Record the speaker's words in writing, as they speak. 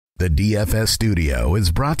The DFS studio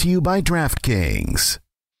is brought to you by DraftKings.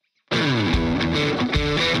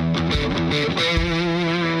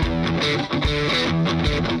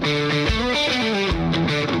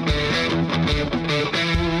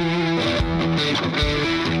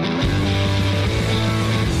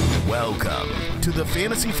 Welcome to the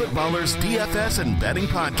Fantasy Footballers DFS and Betting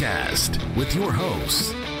Podcast with your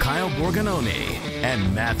hosts, Kyle Borganoni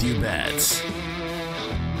and Matthew Betz.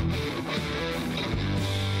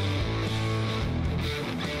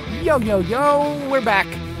 Yo, we're back.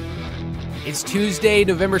 It's Tuesday,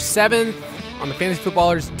 November 7th on the Fantasy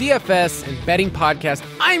Footballers DFS and Betting Podcast.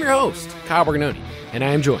 I'm your host, Kyle Borganoni, and I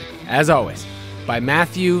am joined, as always, by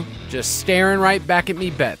Matthew, just staring right back at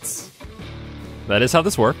me, Betz. That is how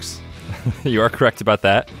this works. You are correct about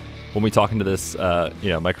that. When we talk into this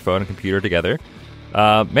microphone and computer together.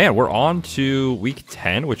 Man, we're on to week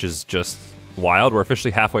 10, which is just wild. We're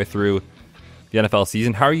officially halfway through the NFL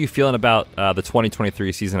season. How are you feeling about the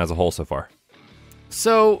 2023 season as a whole so far?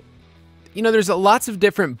 So, there's lots of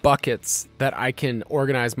different buckets that I can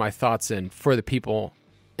organize my thoughts in for the people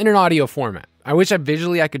in an audio format. I wish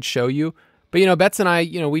I could show you, but Betz and I,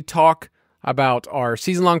 we talk about our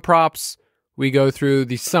season-long props. We go through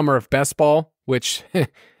the summer of best ball, which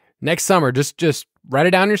next summer, just write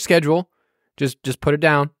it down your schedule. Just put it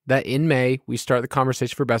down that in May we start the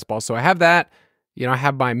conversation for best ball. So I have that. I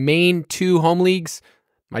have my main 2 home leagues,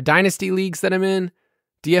 my dynasty leagues that I'm in,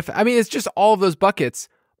 DF. I mean, it's just all of those buckets.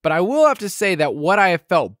 But I will have to say that what I have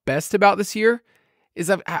felt best about this year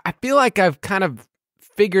is I feel like I've kind of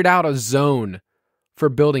figured out a zone for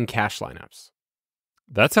building cash lineups.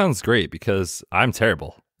 That sounds great because I'm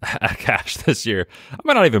terrible at cash this year. I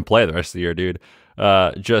might not even play the rest of the year, dude.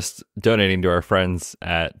 Just donating to our friends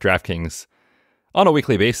at DraftKings on a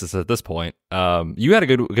weekly basis at this point. You had a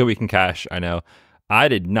good week in cash, I know. I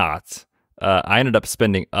did not. I ended up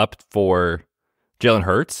spending up for Jalen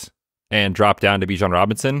Hurts and dropped down to Bijan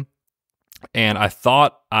Robinson. And I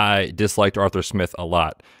thought I disliked Arthur Smith a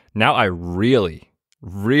lot. Now I really,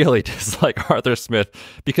 really dislike Arthur Smith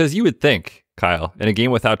because you would think, Kyle, in a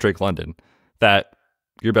game without Drake London, that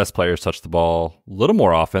your best players touch the ball a little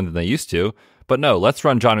more often than they used to. But no, let's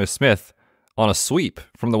run Jonnu Smith on a sweep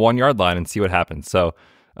from the 1 yard line and see what happens. So,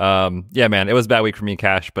 yeah, man, it was a bad week for me in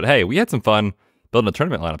cash. But hey, we had some fun building a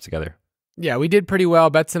tournament lineup together. Yeah, we did pretty well.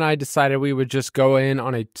 Betz and I decided we would just go in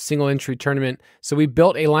on a single entry tournament. So we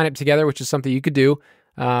built a lineup together, which is something you could do.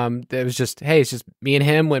 It was just, hey, it's just me and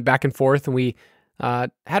him went back and forth, and we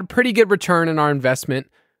had a pretty good return in our investment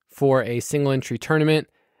for a single entry tournament.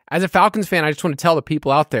 As a Falcons fan, I just want to tell the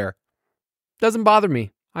people out there, it doesn't bother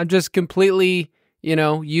me. I'm just completely,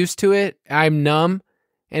 used to it. I'm numb,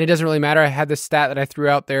 and it doesn't really matter. I had this stat that I threw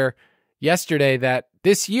out there yesterday that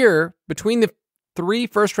this year, between the 3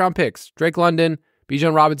 first-round picks, Drake London,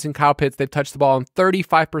 Bijan Robinson, Kyle Pitts, they've touched the ball in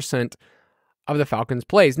 35% of the Falcons'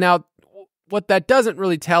 plays. Now, what that doesn't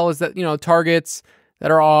really tell is that, targets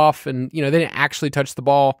that are off and, they didn't actually touch the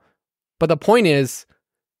ball. But the point is,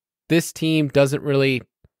 this team doesn't really,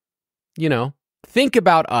 think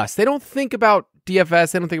about us. They don't think about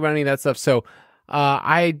DFS. They don't think about any of that stuff. So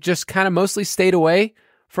I just kind of mostly stayed away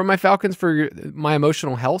from my Falcons for my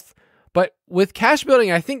emotional health. But with cash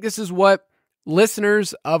building, I think this is what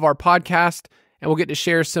listeners of our podcast, and we'll get to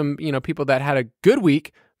share some, people that had a good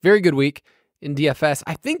week, very good week in DFS.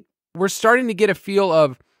 I think we're starting to get a feel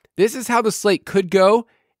of this is how the slate could go,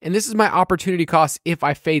 and this is my opportunity cost if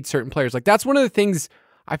I fade certain players. Like, that's one of the things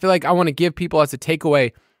I feel like I want to give people as a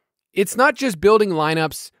takeaway. It's not just building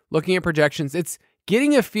lineups, looking at projections. It's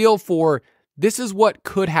getting a feel for this is what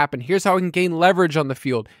could happen. Here's how we can gain leverage on the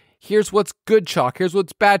field. Here's what's good chalk. Here's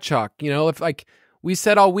what's bad chalk. If like we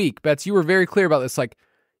said all week, Betz, you were very clear about this. Like,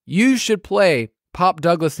 you should play Pop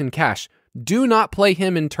Douglas in cash. Do not play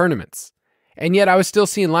him in tournaments. And yet I was still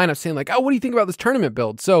seeing lineups saying like, oh, what do you think about this tournament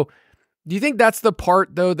build? So do you think that's the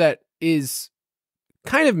part, though, that is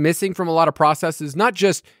kind of missing from a lot of processes? Not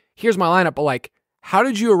just, here's my lineup, but like, how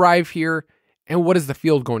did you arrive here and what is the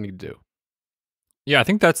field going to do? Yeah, I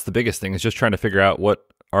think that's the biggest thing is just trying to figure out what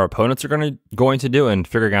our opponents are going to do and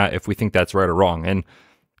figuring out if we think that's right or wrong. And,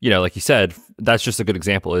 like you said, that's just a good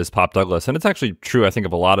example is Pop Douglas. And it's actually true, I think,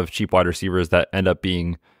 of a lot of cheap wide receivers that end up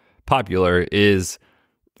being popular is,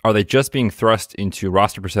 are they just being thrust into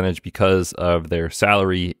roster percentage because of their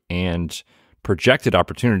salary and projected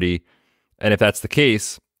opportunity? And if that's the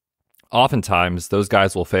case, oftentimes those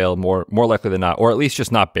guys will fail more likely than not, or at least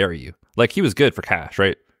just not bury you. Like, he was good for cash,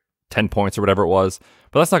 right? 10 points or whatever it was,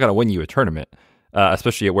 but that's not going to win you a tournament,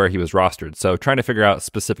 especially at where he was rostered. So trying to figure out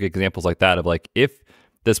specific examples like that of like, if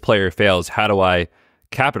this player fails, how do I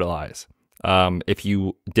capitalize? If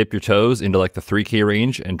you dip your toes into like the 3K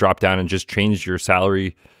range and drop down and just change your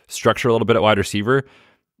salary structure a little bit at wide receiver,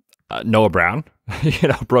 Noah Brown,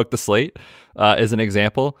 broke the slate is an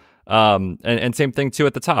example. And same thing too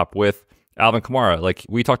at the top with Alvin Kamara. Like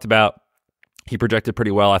we talked about, he projected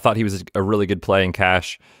pretty well. I thought he was a really good play in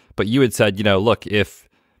cash, but you had said, look, if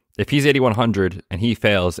he's 8,100 and he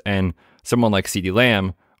fails and someone like CeeDee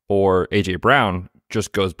Lamb or AJ Brown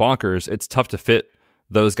just goes bonkers, it's tough to fit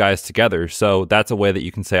those guys together. So that's a way that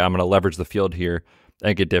you can say, I'm going to leverage the field here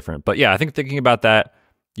and get different. But yeah, I think thinking about that,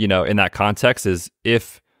 in that context is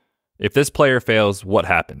if this player fails, what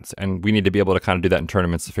happens? And we need to be able to kind of do that in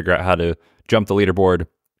tournaments to figure out how to jump the leaderboard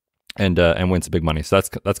and win some big money. So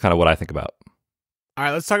that's kind of what I think about. All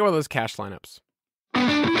right, let's talk about those cash lineups.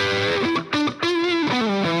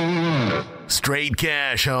 Straight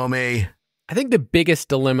cash, homie. I think the biggest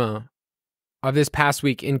dilemma of this past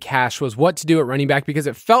week in cash was what to do at running back, because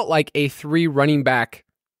it felt like a 3 running back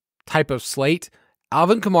type of slate.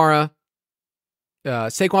 Alvin Kamara,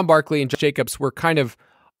 Saquon Barkley, and Josh Jacobs were kind of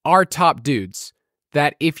our top dudes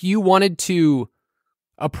that if you wanted to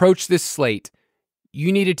approach this slate,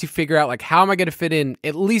 you needed to figure out, like, how am I going to fit in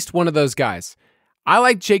at least one of those guys? I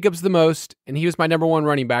liked Jacobs the most, and he was my number 1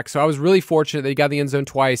 running back, so I was really fortunate that he got the end zone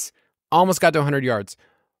twice, almost got to 100 yards.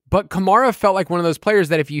 But Kamara felt like one of those players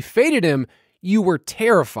that if you faded him, you were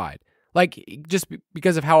terrified, like, just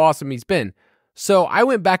because of how awesome he's been. So I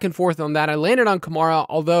went back and forth on that. I landed on Kamara,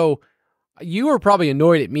 although you were probably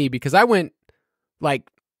annoyed at me because I went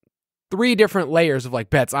like 3 different layers of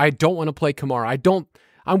like, Betz, I don't want to play Kamara.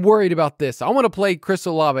 I'm worried about this. I want to play Chris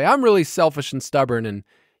Olave. I'm really selfish and stubborn, and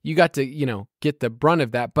you got to, get the brunt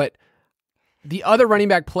of that. But the other running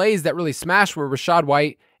back plays that really smashed were Rachaad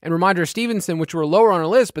White and Ramondre Stevenson, which were lower on our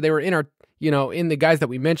list, but they were in our, in the guys that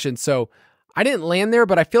we mentioned. So I didn't land there,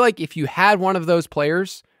 but I feel like if you had one of those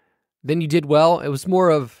players, then you did well. It was more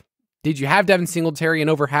of, did you have Devin Singletary? And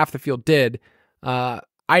over half the field did. I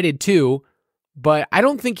did too, but I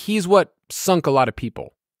don't think he's what sunk a lot of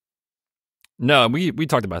people. No, we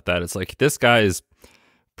talked about that. It's like, this guy is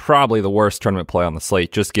probably the worst tournament play on the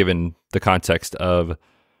slate, just given the context of,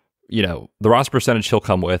 the roster percentage he'll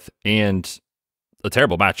come with and a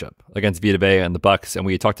terrible matchup against Vita Vea and the Bucks. And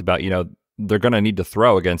we talked about, they're going to need to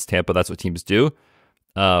throw against Tampa. That's what teams do.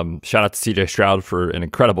 Shout out to CJ Stroud for an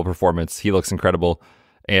incredible performance. He looks incredible,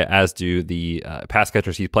 as do the pass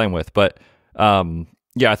catchers he's playing with. But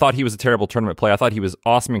I thought he was a terrible tournament play. I thought he was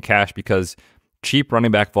awesome in cash because cheap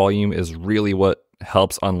running back volume is really what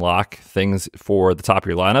helps unlock things for the top of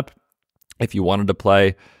your lineup. If you wanted to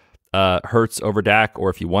play Hurts over Dak, or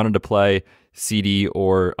if you wanted to play CD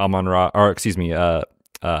or AJ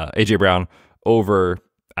Brown over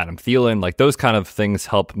Adam Thielen, like, those kind of things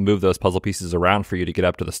help move those puzzle pieces around for you to get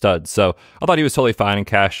up to the studs. So I thought he was totally fine in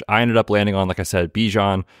cash. I ended up landing on, like I said,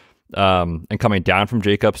 Bijan, and coming down from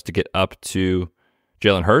Jacobs to get up to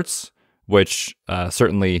Jalen Hurts, which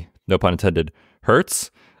certainly, no pun intended, hurts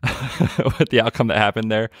with the outcome that happened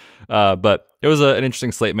there. But it was an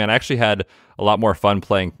interesting slate, man. I actually had a lot more fun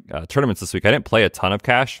playing tournaments this week. I didn't play a ton of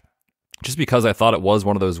cash just because I thought it was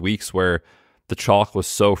one of those weeks where the chalk was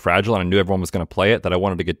so fragile and I knew everyone was going to play it that I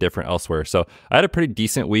wanted to get different elsewhere. So I had a pretty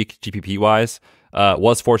decent week GPP-wise.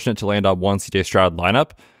 Was fortunate to land on one CJ Stroud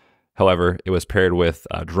lineup. However, it was paired with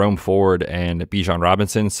Jerome Ford and Bijan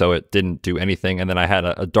Robinson, so it didn't do anything. And then I had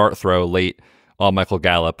a dart throw late on Michael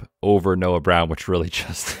Gallup over Noah Brown, which really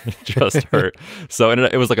just hurt. So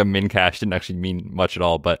it was like a min cash, didn't actually mean much at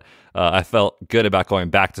all. But I felt good about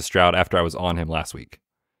going back to Stroud after I was on him last week.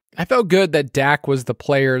 I felt good that Dak was the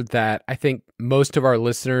player that I think most of our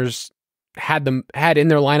listeners had in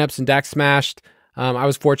their lineups, and Dak smashed. I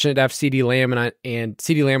was fortunate to have CeeDee Lamb, and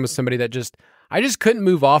CeeDee Lamb was somebody that I just couldn't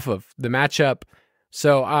move off of the matchup.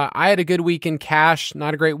 So I had a good week in cash,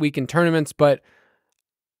 not a great week in tournaments, but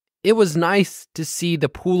it was nice to see the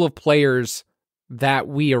pool of players that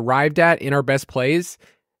we arrived at in our best plays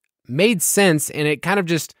made sense, and it kind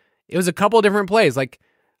of it was a couple of different plays. Like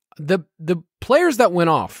the players that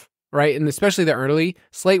went off, right, and especially the early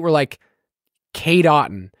slate were like Cade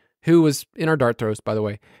Otton, who was in our dart throws, by the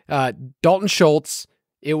way, Dalton Schultz,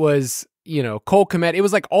 it was, Cole Kmet. It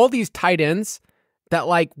was like all these tight ends that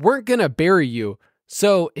like weren't going to bury you.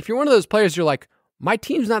 So if you're one of those players, you're like, my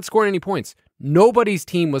team's not scoring any points. Nobody's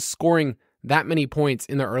team was scoring that many points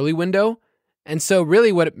in the early window. And so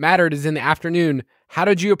really what mattered is in the afternoon, how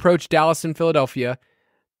did you approach Dallas and Philadelphia?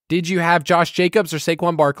 Did you have Josh Jacobs or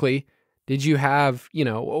Saquon Barkley? Did you have,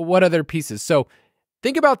 what other pieces? So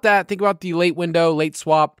think about that. Think about the late window, late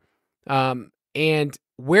swap, and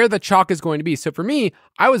where the chalk is going to be. So for me,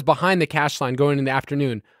 I was behind the cash line going in the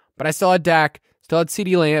afternoon, but I still had Dak, still had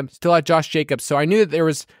CeeDee Lamb, still had Josh Jacobs. So I knew that there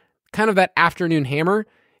was kind of that afternoon hammer.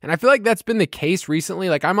 And I feel like that's been the case recently.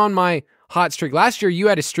 Like I'm on my hot streak. Last year, you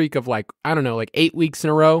had a streak of like 8 weeks in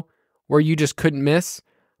a row where you just couldn't miss.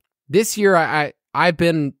 This year, I've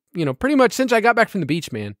been, pretty much since I got back from the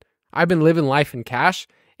beach, man, I've been living life in cash.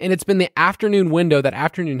 And it's been the afternoon window, that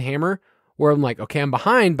afternoon hammer, where I'm like, okay, I'm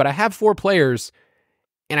behind, but I have 4 players,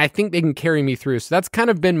 and I think they can carry me through. So that's kind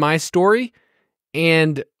of been my story.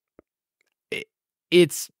 And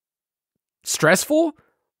it's stressful,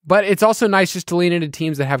 but it's also nice just to lean into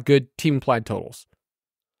teams that have good team implied totals.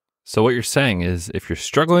 So what you're saying is if you're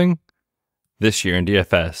struggling this year in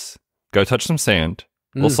DFS, go touch some sand,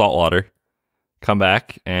 a little salt water, come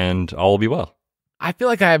back, and all will be well. I feel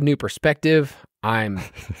like I have new perspective. I'm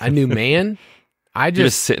a new man. You're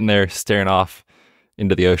just sitting there staring off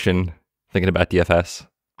into the ocean, thinking about DFS.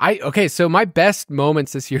 So my best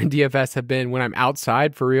moments this year in DFS have been when I'm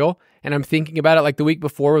outside for real, and I'm thinking about it. Like the week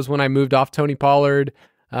before was when I moved off Tony Pollard.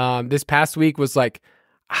 This past week was like,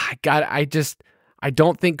 I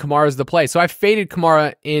don't think Kamara's the play. So I faded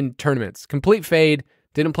Kamara in tournaments. Complete fade.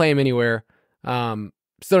 Didn't play him anywhere.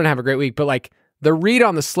 Still didn't have a great week, but like the read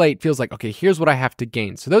on the slate feels like, okay, here's what I have to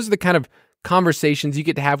gain. So those are the kind of conversations you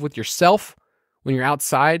get to have with yourself when you're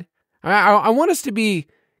outside. I want us to be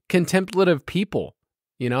contemplative people.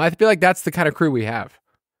 I feel like that's the kind of crew we have.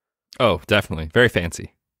 Oh, definitely. Very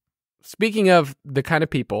fancy. Speaking of the kind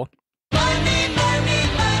of people. I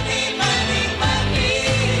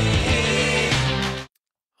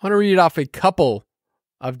want to read off a couple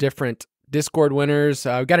of different Discord winners.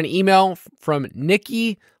 We got an email from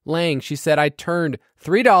Nikki Lang. She said, I turned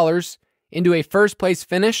 $3 into a first place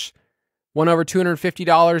finish, won over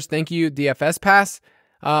 $250. Thank you, DFS Pass.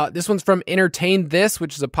 This one's from Entertain This,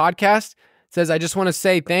 which is a podcast. It says, I just want to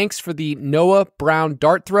say thanks for the Noah Brown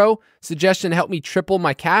dart throw suggestion to help me triple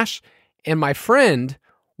my cash. And my friend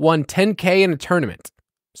won $10K in a tournament.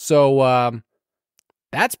 So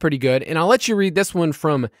that's pretty good. And I'll let you read this one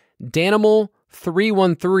from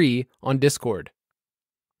Danimal313 on Discord.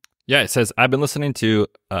 Yeah, it says, I've been listening to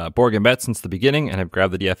Borg Betz since the beginning and have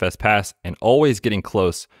grabbed the DFS Pass and always getting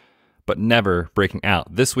close, but never breaking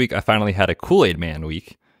out. This week, I finally had a Kool-Aid Man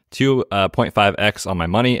week. 2.5x on my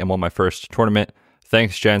money and won my first tournament.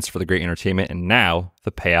 Thanks, gents, for the great entertainment. And now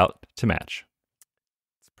the payout to match.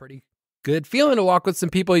 It's pretty good feeling to walk with some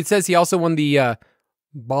people. He says he also won the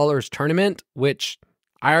Ballers tournament, which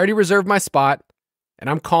I already reserved my spot, and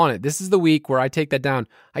I'm calling it. This is the week where I take that down.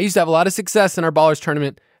 I used to have a lot of success in our Ballers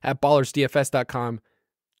tournament at ballersdfs.com.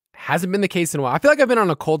 Hasn't been the case in a while. I feel like I've been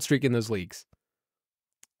on a cold streak in those leagues.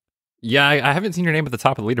 Yeah, I haven't seen your name at the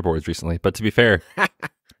top of the leaderboards recently, but to be fair,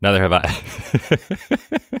 neither have I.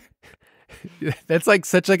 That's like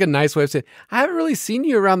such like a nice way of saying, I haven't really seen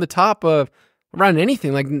you around the top of around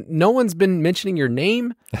anything. Like no one's been mentioning your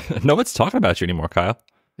name. No one's talking about you anymore, Kyle.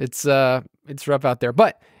 It's rough out there.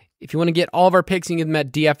 But if you want to get all of our picks, you can get them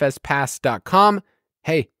at dfspass.com.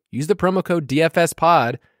 Hey, use the promo code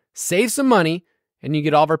DFSPod, save some money, and you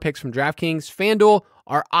get all of our picks from DraftKings, FanDuel,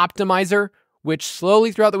 our optimizer, which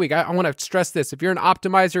slowly throughout the week, I want to stress this. If you're an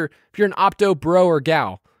optimizer, if you're an opto bro or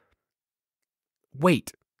gal,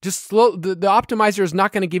 wait. Just slow. The optimizer is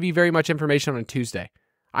not going to give you very much information on a Tuesday.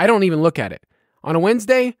 I don't even look at it. On a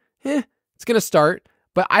Wednesday, it's going to start,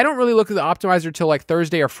 but I don't really look at the optimizer till like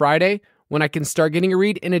Thursday or Friday when I can start getting a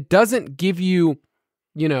read, and it doesn't give you,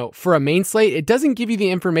 for a main slate, it doesn't give you the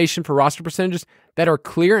information for roster percentages that are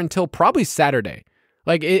clear until probably Saturday.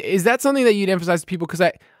 Like, is that something that you'd emphasize to people? Because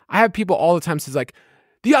I have people all the time says like,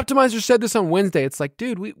 the optimizer said this on Wednesday. It's like,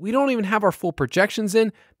 dude, we don't even have our full projections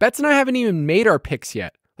in. Betz and I haven't even made our picks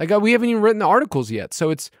yet. Like we haven't even written the articles yet. So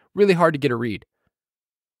it's really hard to get a read.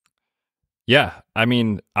 Yeah. I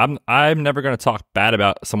mean, I'm never going to talk bad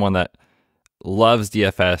about someone that loves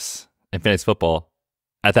DFS and fantasy football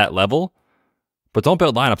at that level, but don't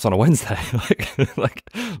build lineups on a Wednesday. like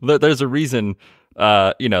there's a reason,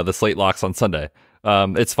 the slate locks on Sunday.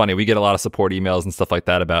 It's funny. We get a lot of support emails and stuff like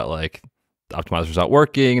that about like the optimizer's not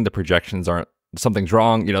working, the projections aren't, something's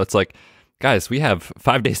wrong. It's like, guys, we have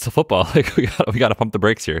 5 days till football. Like we got to pump the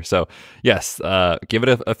brakes here. So yes, give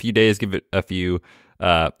it a few days, give it a few,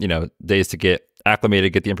 days to get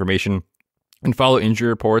acclimated, get the information, and follow injury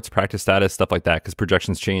reports, practice status, stuff like that, because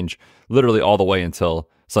projections change literally all the way until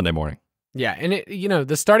Sunday morning. Yeah, and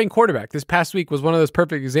the starting quarterback this past week was one of those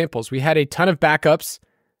perfect examples. We had a ton of backups,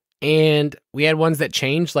 and we had ones that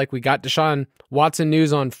changed. Like we got Deshaun Watson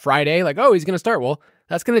news on Friday, like, oh, he's going to start. Well,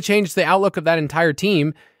 that's going to change the outlook of that entire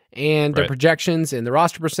team and the projections and the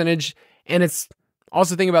roster percentage. And it's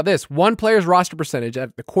also, think about this. One player's roster percentage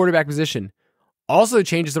at the quarterback position also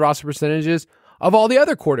changes the roster percentages of all the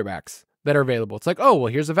other quarterbacks that are available. It's like, oh,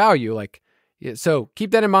 well, here's a value. Like, so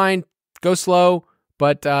keep that in mind. Go slow,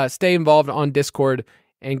 but stay involved on Discord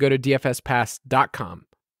and go to dfspass.com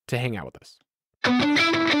to hang out with us.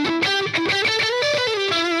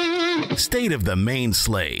 State of the main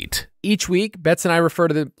slate. Each week, Betz and I refer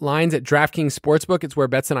to the lines at DraftKings Sportsbook. It's where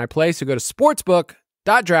Betz and I play. So go to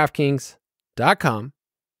sportsbook.draftkings.com. And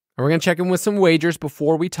we're going to check in with some wagers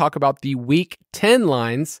before we talk about the Week 10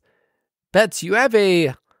 lines. Betz, you have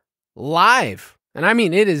a live, and I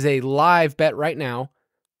mean it is a live bet right now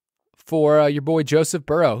for your boy Joseph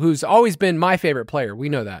Burrow, who's always been my favorite player. We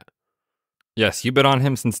know that. Yes, you've been on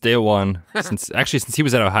him since day one. since he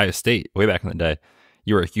was at Ohio State way back in the day.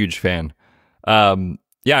 You were a huge fan.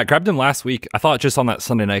 Yeah, I grabbed him last week. I thought just on that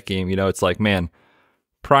Sunday night game, it's like, man,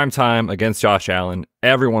 prime time against Josh Allen.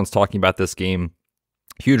 Everyone's talking about this game.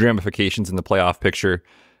 Huge ramifications in the playoff picture.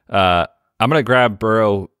 I'm going to grab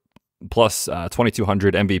Burrow plus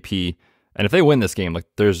 2,200 MVP. And if they win this game, like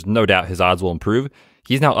there's no doubt his odds will improve.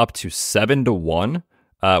 He's now up to 7-1,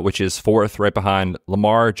 which is fourth right behind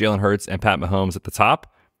Lamar, Jalen Hurts, and Pat Mahomes at the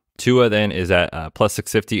top. Tua then is at plus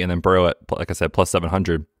 650, and then Burrow at, like I said, plus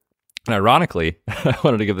 700. And ironically, I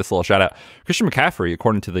wanted to give this a little shout out. Christian McCaffrey,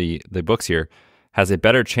 according to the books here, has a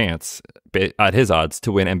better chance at his odds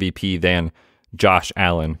to win MVP than Josh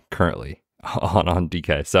Allen currently on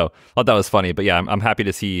DK. So I thought that was funny. But yeah, I'm happy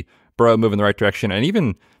to see Burrow move in the right direction. And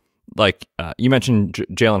even like you mentioned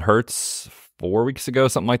Jalen Hurts 4 weeks ago,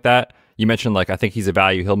 something like that. You mentioned I think he's a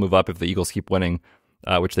value. He'll move up if the Eagles keep winning,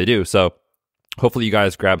 which they do. So hopefully you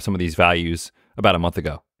guys grabbed some of these values about a month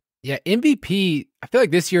ago. Yeah, MVP, I feel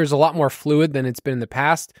like this year is a lot more fluid than it's been in the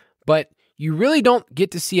past, but you really don't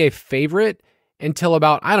get to see a favorite until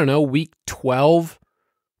about, I don't know, week 12,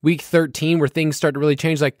 week 13, where things start to really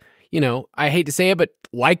change. Like, I hate to say it, but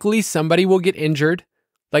likely somebody will get injured.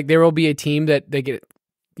 Like there will be a team that they get,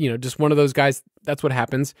 just one of those guys. That's what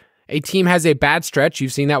happens. A team has a bad stretch.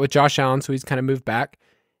 You've seen that with Josh Allen, so he's kind of moved back.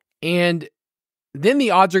 And then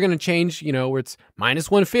the odds are going to change, where it's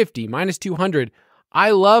minus 150, minus 200.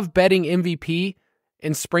 I love betting MVP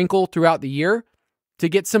and sprinkle throughout the year to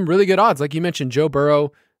get some really good odds. Like you mentioned, Joe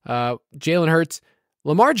Burrow, Jalen Hurts.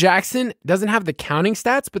 Lamar Jackson doesn't have the counting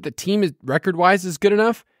stats, but the team is record-wise is good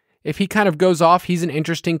enough. If he kind of goes off, he's an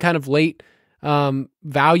interesting kind of late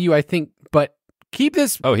value, I think. But keep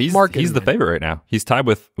this he's the favorite right now. He's tied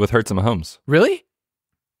with Hurts and Mahomes. Really?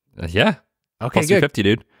 Yeah. Okay, plus good. 250,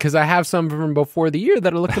 dude. Because I have some from before the year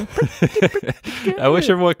that are looking pretty good. I wish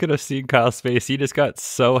everyone could have seen Kyle's face. He just got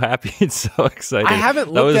so happy and so excited. I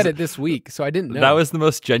haven't looked at it this week, so I didn't know. That was the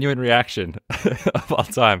most genuine reaction of all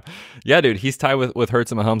time. Yeah, dude, he's tied with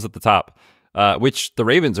Hurts and Mahomes at the top, which the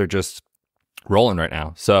Ravens are just rolling right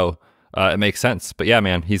now. So it makes sense. But yeah,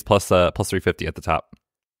 man, he's plus 350 at the top.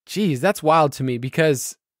 Jeez, that's wild to me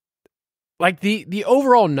because like the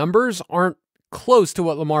overall numbers aren't close to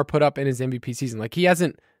what Lamar put up in his MVP season. Like he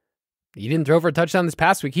didn't throw for a touchdown this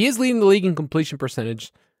past week. He is leading the league in completion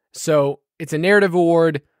percentage. So it's a narrative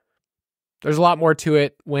award. There's a lot more to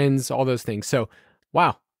it, wins, all those things. So,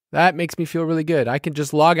 wow, that makes me feel really good. I can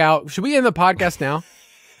just log out. Should we end the podcast now?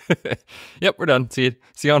 Yep, we're done. See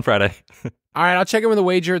you on Friday. All right, I'll check in with a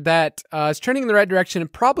wager that is trending in the right direction.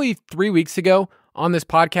 Probably 3 weeks ago on this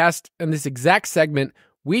podcast, in this exact segment,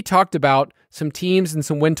 we talked about some teams and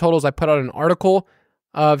some win totals. I put out an article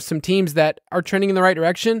of some teams that are trending in the right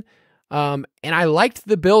direction. And I liked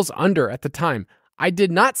the Bills under at the time. I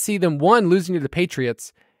did not see them, one, losing to the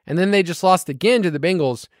Patriots, and then they just lost again to the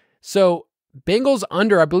Bengals. So Bengals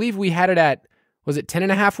under, I believe we had it at, was it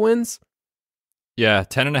 10.5 wins? Yeah,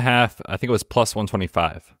 10.5. I think it was plus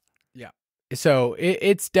 125. Yeah. So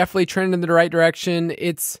it's definitely trending in the right direction.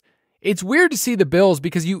 It's weird to see the Bills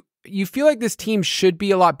because you feel like this team should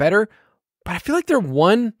be a lot better, but I feel like they're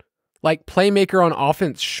one like playmaker on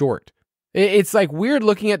offense short. It's like weird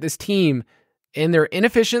looking at this team and they're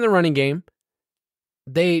inefficient in the running game.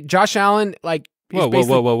 Josh Allen, like,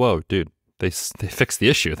 whoa, dude. They fixed the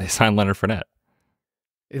issue. They signed Leonard Fournette.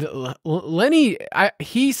 Lenny,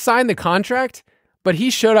 he signed the contract, but he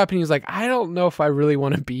showed up and he was like, I don't know if I really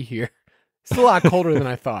want to be here. It's a lot colder than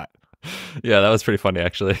I thought. Yeah, that was pretty funny,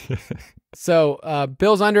 actually. So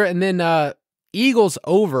Bills under, and then Eagles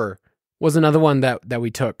over was another one that we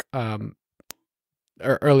took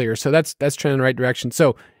earlier. So that's trending in the right direction.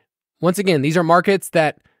 So once again, these are markets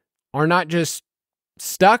that are not just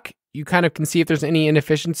stuck. You kind of can see if there's any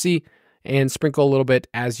inefficiency and sprinkle a little bit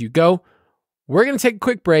as you go. We're going to take a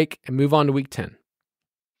quick break and move on to week 10.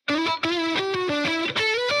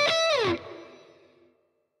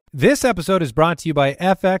 This episode is brought to you by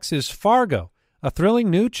FX's Fargo, a thrilling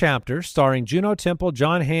new chapter starring Juno Temple,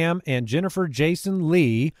 John Hamm, and Jennifer Jason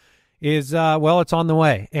Leigh is, it's on the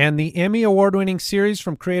way. And the Emmy award-winning series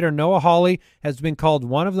from creator Noah Hawley has been called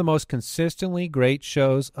one of the most consistently great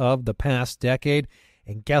shows of the past decade.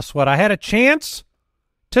 And guess what? I had a chance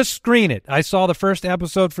to screen it. I saw the first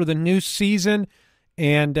episode for the new season,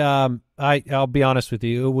 and I'll be honest with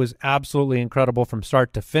you, it was absolutely incredible from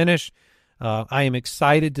start to finish. I am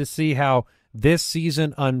excited to see how this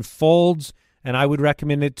season unfolds, and I would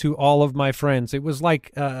recommend it to all of my friends. It was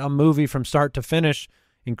like a movie from start to finish.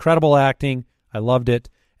 Incredible acting. I loved it.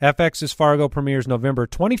 FX's Fargo premieres November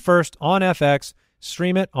 21st on FX.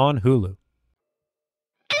 Stream it on Hulu.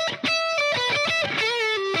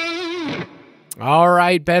 All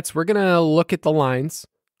right, Betz, we're going to look at the lines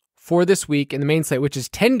for this week in the main slate, which is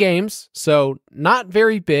 10 games, so not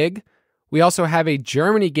very big. We also have a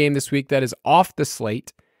Germany game this week that is off the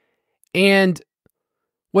slate. And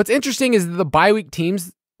what's interesting is that the bye week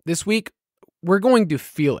teams this week, we're going to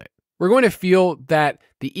feel it. We're going to feel that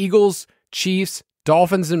the Eagles, Chiefs,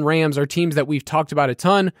 Dolphins, and Rams are teams that we've talked about a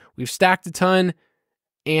ton, we've stacked a ton,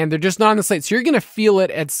 and they're just not on the slate. So you're going to feel it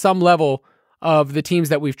at some level of the teams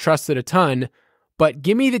that we've trusted a ton. But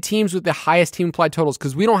give me the teams with the highest team implied totals,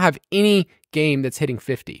 because we don't have any game that's hitting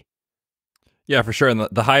 50. Yeah, for sure. And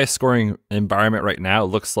the highest scoring environment right now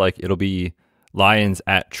looks like it'll be Lions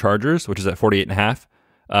at Chargers, which is at 48.5.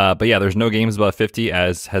 But yeah, there's no games above 50,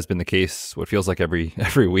 as has been the case what feels like every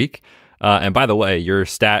week. And by the way, your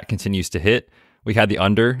stat continues to hit. We had the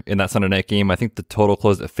under in that Sunday night game. I think the total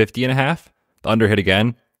closed at 50.5. The under hit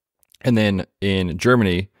again. And then in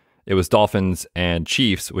Germany, it was Dolphins and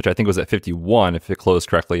Chiefs, which I think was at 51 if it closed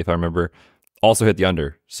correctly, if I remember. Also hit the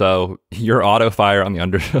under. So your auto fire on the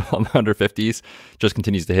under on the under 50s just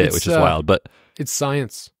continues to hit, which is wild. But it's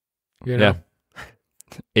science. You know? Yeah.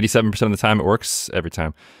 87% of the time it works every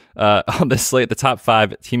time. On this slate, the top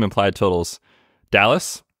 5 team implied totals.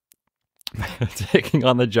 Dallas taking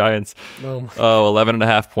on the Giants.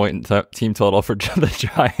 11.5 point team total for the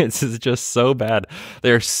Giants is just so bad.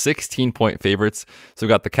 They are 16-point favorites. So we've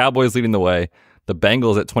got the Cowboys leading the way, the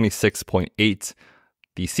Bengals at 26.8,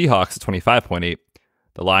 the Seahawks at 25.8,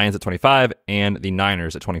 the Lions at 25, and the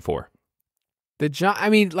Niners at 24.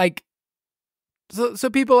 So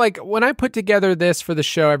people, like, when I put together this for the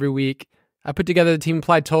show every week, I put together the team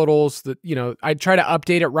implied totals that, I try to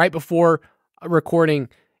update it right before recording,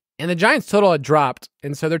 and the Giants total had dropped.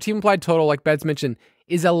 And so their team implied total, like Betz mentioned,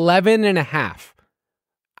 is 11.5.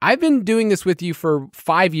 I've been doing this with you for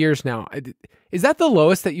 5 years now. Is that the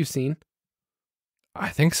lowest that you've seen? I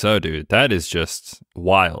think so, dude. That is just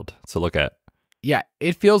wild to look at. Yeah,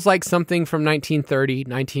 it feels like something from 1930,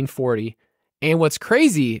 1940. And what's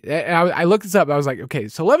crazy, I looked this up. I was like, okay,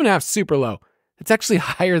 so 11.5 is super low. It's actually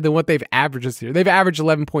higher than what they've averaged this year. They've averaged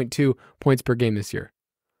 11.2 points per game this year.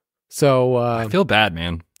 So I feel bad,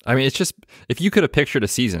 man. I mean, it's just, if you could have pictured a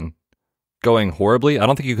season going horribly, I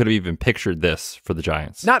don't think you could have even pictured this for the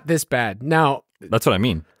Giants. Not this bad. Now, that's what I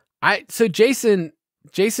mean. So Jason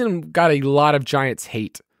got a lot of Giants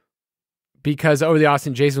hate because over the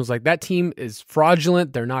offseason, Jason was like, that team is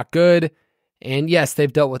fraudulent. They're not good. And yes,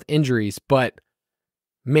 they've dealt with injuries, but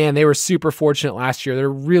man, they were super fortunate last year. They're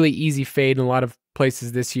really easy fade in a lot of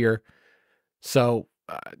places this year. So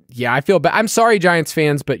yeah, I feel bad. I'm sorry, Giants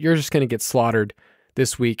fans, but you're just going to get slaughtered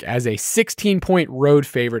this week as a 16-point road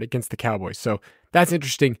favorite against the Cowboys. So that's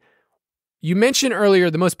interesting. You mentioned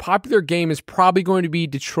earlier the most popular game is probably going to be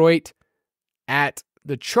Detroit at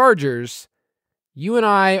the Chargers. You and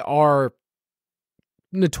I are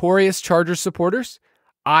notorious Chargers supporters.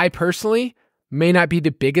 I personally may not be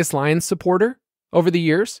the biggest Lions supporter over the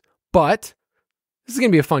years, but this is going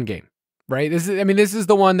to be a fun game, right? This is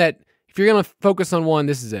the one that if you're going to focus on one,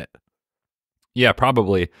 this is it. Yeah,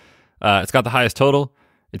 probably. It's got the highest total.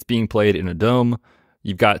 It's being played in a dome.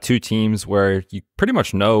 You've got two teams where you pretty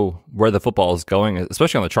much know where the football is going,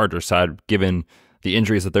 especially on the Chargers side, given the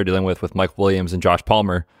injuries that they're dealing with Mike Williams and Josh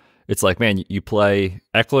Palmer. It's like, man, you play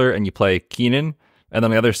Eckler and you play Keenan, and then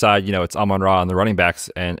on the other side, it's Amon-Ra on the running backs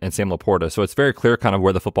and Sam Laporta. So it's very clear kind of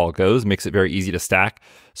where the football goes, makes it very easy to stack.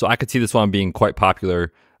 So I could see this one being quite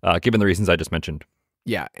popular, given the reasons I just mentioned.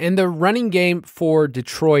 Yeah, and the running game for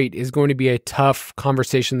Detroit is going to be a tough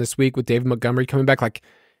conversation this week with David Montgomery coming back. Like,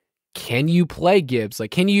 can you play Gibbs? Like,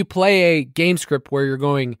 can you play a game script where you're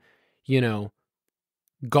going,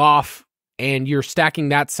 Goff and you're stacking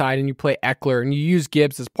that side and you play Eckler and you use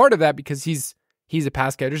Gibbs as part of that because he's a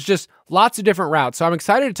pass guy. There's just lots of different routes. So I'm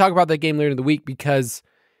excited to talk about that game later in the week because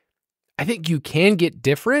I think you can get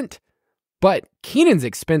different, but Keenan's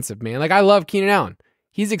expensive, man. Like, I love Keenan Allen.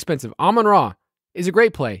 He's expensive. Amon-Ra is a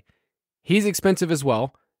great play. He's expensive as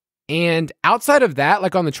well. And outside of that,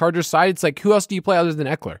 like on the Chargers side, it's like, who else do you play other than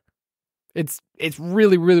Eckler? It's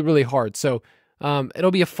really, really, really hard. So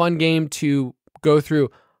it'll be a fun game to go through.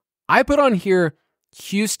 I put on here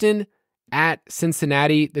Houston at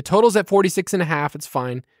Cincinnati. The total's at 46.5. It's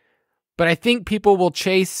fine. But I think people will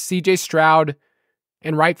chase CJ Stroud,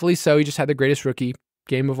 and rightfully so. He just had the greatest rookie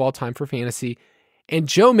game of all time for fantasy. And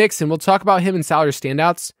Joe Mixon, we'll talk about him in salary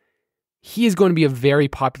standouts. He is going to be a very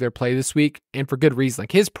popular play this week, and for good reason.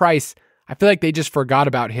 Like his price, I feel like they just forgot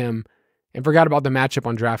about him and forgot about the matchup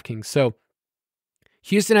on DraftKings. So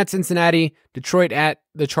Houston at Cincinnati, Detroit at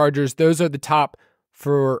the Chargers. Those are the top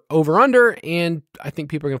for over-under, and I think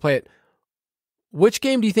people are going to play it. Which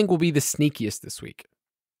game do you think will be the sneakiest this week?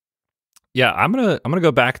 Yeah, I'm gonna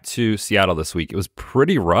go back to Seattle this week. It was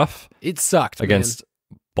pretty rough. It sucked against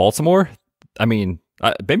Baltimore. I mean,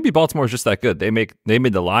 maybe Baltimore is just that good. They made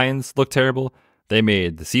the Lions look terrible. They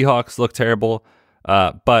made the Seahawks look terrible.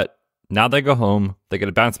 But now they go home. They get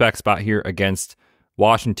a bounce back spot here against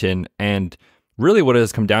Washington. And really what it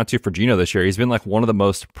has come down to for Geno this year, he's been like one of the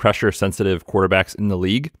most pressure sensitive quarterbacks in the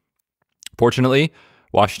league. Fortunately,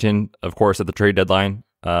 Washington, of course, at the trade deadline,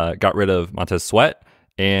 got rid of Montez Sweat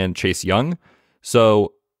and Chase Young.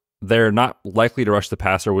 So they're not likely to rush the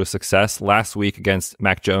passer with success. Last week against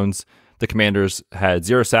Mac Jones, the Commanders had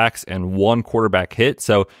 0 sacks and 1 quarterback hit.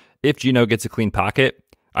 So if Geno gets a clean pocket,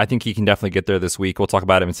 I think he can definitely get there this week. We'll talk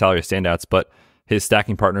about him in salary standouts, but his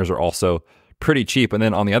stacking partners are also pretty cheap. And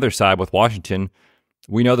then on the other side with Washington,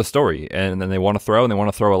 we know the story, and then they want to throw, and they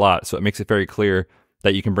want to throw a lot. So it makes it very clear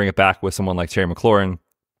that you can bring it back with someone like Terry McLaurin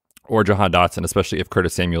or Jahan Dotson, especially if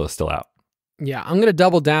Curtis Samuel is still out. Yeah, I'm going to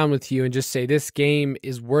double down with you and just say this game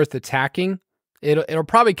is worth attacking. It'll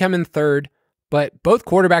probably come in third, but both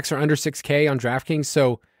quarterbacks are under 6K on DraftKings,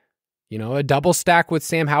 so a double stack with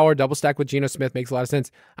Sam Howard, double stack with Geno Smith makes a lot of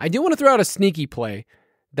sense. I do want to throw out a sneaky play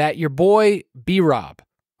that your boy B-Rob,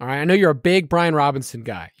 all right, I know you're a big Brian Robinson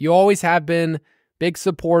guy. You always have been, big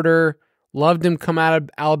supporter, loved him come out of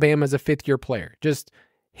Alabama as a fifth-year player. Just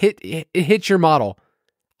hit your model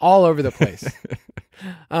all over the place.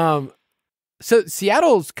 So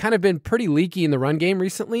Seattle's kind of been pretty leaky in the run game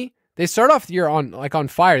recently. They start off the year on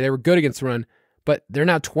fire. They were good against the run, but they're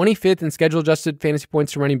now 25th in schedule-adjusted fantasy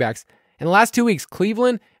points to running backs. In the last 2 weeks,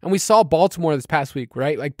 Cleveland, and we saw Baltimore this past week,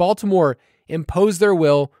 right? Like Baltimore imposed their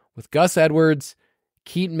will with Gus Edwards,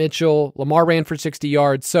 Keaton Mitchell, Lamar ran for 60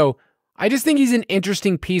 yards. So I just think he's an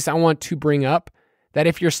interesting piece I want to bring up, that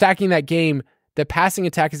if you're stacking that game, the passing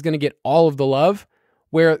attack is going to get all of the love,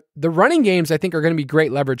 where the running games I think are going to be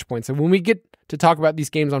great leverage points. And when we get to talk about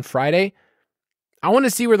these games on Friday, I want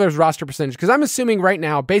to see where there's roster percentage, because I'm assuming right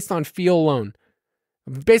now, based on feel alone,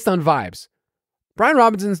 based on vibes, Brian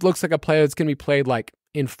Robinson looks like a player that's going to be played like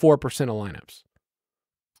in 4% of lineups.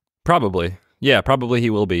 Probably. Yeah, probably he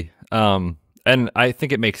will be. And I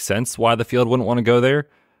think it makes sense why the field wouldn't want to go there.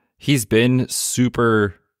 He's been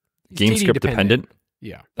super game script dependent.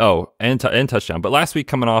 Yeah. Oh, and touchdown. But last week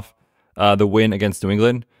coming off the win against New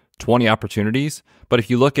England, 20 opportunities. But if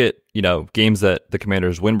you look at, games that the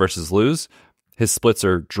Commanders win versus lose, his splits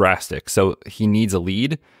are drastic. So he needs a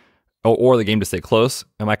lead or the game to stay close.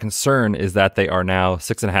 And my concern is that they are now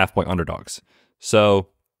 6.5 point underdogs. So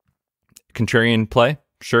contrarian play,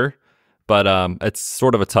 sure. But it's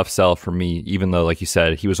sort of a tough sell for me, even though, like you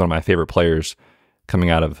said, he was one of my favorite players coming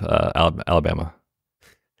out of Alabama.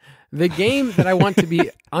 The game that I want to be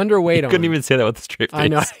underweight on. Couldn't even say that with a straight face. I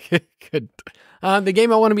know, I could. The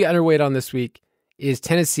game I want to be underweight on this week is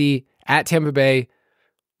Tennessee at Tampa Bay.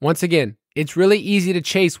 Once again, it's really easy to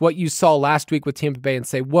chase what you saw last week with Tampa Bay and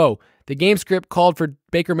say, whoa, the game script called for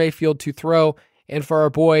Baker Mayfield to throw and for our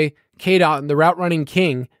boy K-Dot, the route running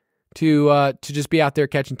king, to just be out there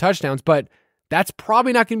catching touchdowns. But that's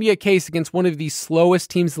probably not going to be a case against one of the slowest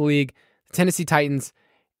teams in the league, the Tennessee Titans.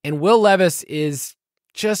 And Will Levis is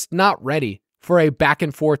just not ready for a back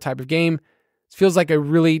and forth type of game. It feels like a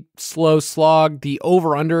really slow slog. The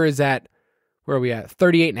over-under is at, where are we at?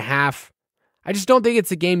 38.5. I just don't think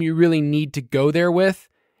it's a game you really need to go there with.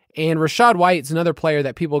 And Rachaad White is another player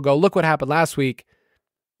that people go, look what happened last week.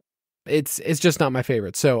 It's just not my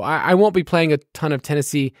favorite. So I won't be playing a ton of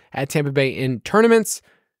Tennessee at Tampa Bay in tournaments.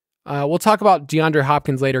 We'll talk about DeAndre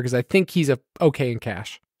Hopkins later because I think he's okay in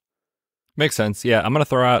cash. Makes sense. Yeah, I'm going to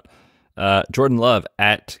throw out Jordan Love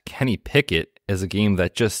at Kenny Pickett as a game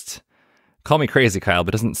that just, call me crazy, Kyle,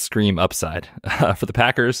 but doesn't scream upside. For the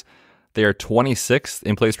Packers, they are 26th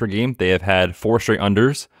in plays per game. They have had 4 straight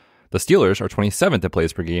unders. The Steelers are 27th in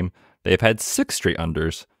plays per game. They have had 6 straight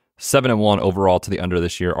unders. 7-1 overall to the under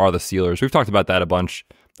this year are the Steelers. We've talked about that a bunch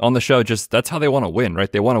on the show. Just that's how they want to win,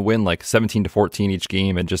 right? They want to win like 17-14 each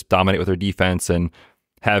game and just dominate with their defense and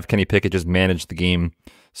have Kenny Pickett just manage the game.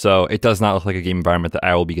 So it does not look like a game environment that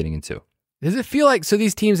I will be getting into. Does it feel like, so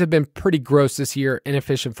these teams have been pretty gross this year,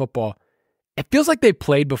 inefficient football. It feels like they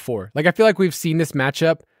played before. Like, I feel like we've seen this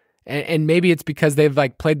matchup, and maybe it's because they've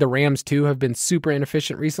like played the Rams too, have been super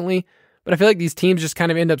inefficient recently. But I feel like these teams just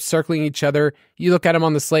kind of end up circling each other. You look at them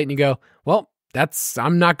on the slate and you go, well,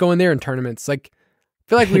 I'm not going there in tournaments. Like, I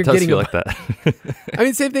feel like we're getting feel like that. I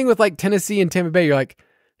mean, same thing with like Tennessee and Tampa Bay. You're like,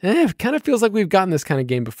 it kind of feels like we've gotten this kind of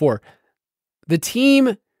game before. The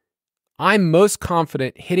team I'm most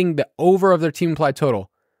confident hitting the over of their team implied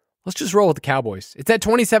total, let's just roll with the Cowboys. It's at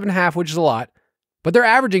 27.5, which is a lot, but they're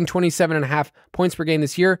averaging 27.5 points per game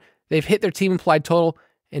this year. They've hit their team implied total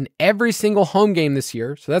in every single home game this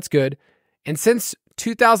year, so that's good. And since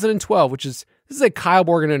 2012, this is a Kyle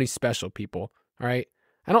Borganoni special, people. All right,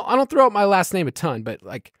 I don't throw out my last name a ton, but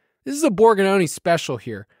like this is a Borganoni special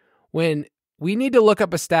here. When we need to look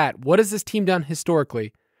up a stat, what has this team done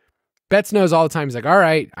historically? Betz knows all the time. He's like, all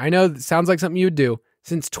right, I know that sounds like something you would do.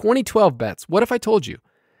 Since 2012, Betz, what if I told you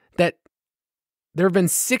that there have been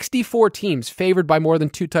 64 teams favored by more than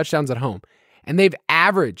 2 touchdowns at home, and they've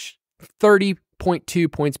averaged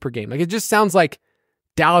 30.2 points per game? Like, it just sounds like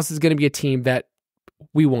Dallas is going to be a team that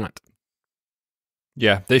we want.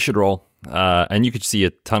 Yeah, they should roll. And you could see a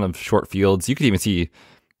ton of short fields. You could even see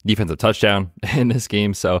defensive touchdown in this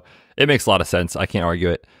game. So it makes a lot of sense. I can't argue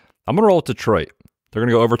it. I'm going to roll with Detroit. They're going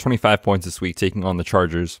to go over 25 points this week, taking on the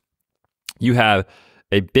Chargers. You have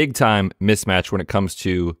a big-time mismatch when it comes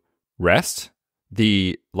to rest.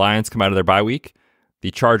 The Lions come out of their bye week. The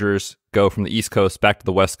Chargers go from the East Coast back to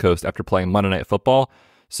the West Coast after playing Monday Night Football.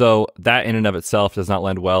 So that in and of itself does not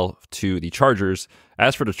lend well to the Chargers.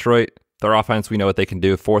 As for Detroit, their offense, we know what they can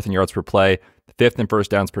do. 4th in yards per play, 5th in first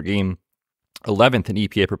downs per game, 11th in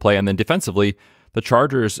EPA per play. And then defensively, the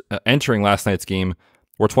Chargers entering last night's game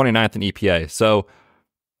were 29th in EPA. So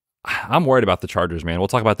I'm worried about the Chargers, man. We'll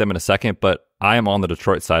talk about them in a second, but I am on the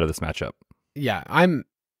Detroit side of this matchup. Yeah, I'm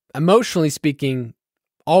emotionally speaking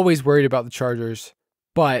always worried about the Chargers,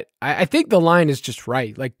 but I think the line is just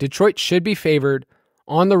right. Like, Detroit should be favored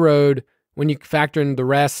on the road when you factor in the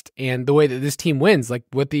rest and the way that this team wins, like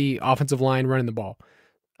with the offensive line running the ball.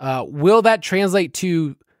 Will that translate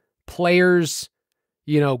to players,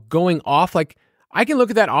 going off? Like, I can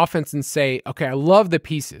look at that offense and say, okay, I love the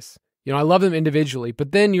pieces. I love them individually,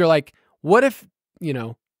 but then you're like, what if,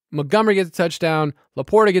 Montgomery gets a touchdown,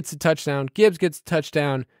 Laporta gets a touchdown, Gibbs gets a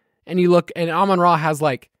touchdown, and you look, and Amon-Ra has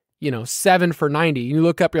 7 for 90. You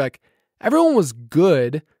look up, you're like, everyone was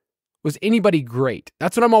good. Was anybody great?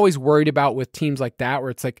 That's what I'm always worried about with teams like that,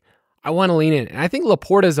 where it's like, I want to lean in. And I think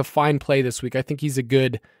Laporta is a fine play this week. I think he's a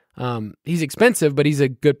good, he's expensive, but he's a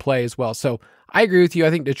good play as well. So I agree with you. I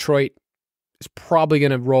think Detroit is probably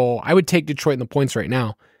going to roll. I would take Detroit in the points right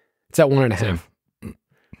now. It's at 1.5. Same.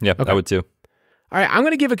 Yeah, okay. I would too. All right, I'm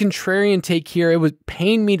going to give a contrarian take here. It would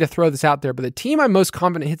pain me to throw this out there, but the team I'm most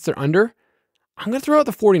confident hits their under, I'm going to throw out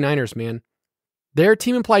the 49ers, man. Their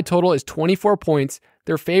team implied total is 24 points.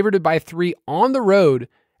 They're favored by 3 on the road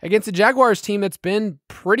against the Jaguars team that's been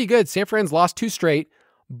pretty good. San Fran's lost 2 straight.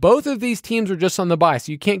 Both of these teams are just on the bye,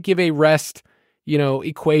 so you can't give a rest,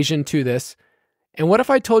 equation to this. And what if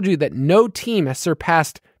I told you that no team has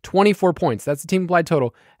surpassed 24 points? That's the team implied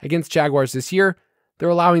total against Jaguars this year. They're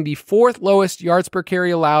allowing the 4th lowest yards per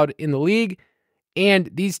carry allowed in the league, and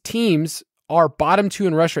these teams are bottom 2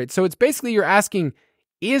 in rush rate. So it's basically you're asking,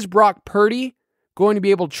 is Brock Purdy going to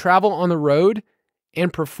be able to travel on the road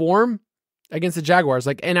and perform against the Jaguars?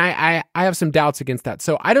 And I have some doubts against that.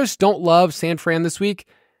 So I just don't love San Fran this week.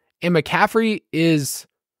 And McCaffrey is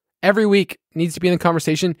every week needs to be in the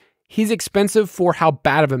conversation. He's expensive for how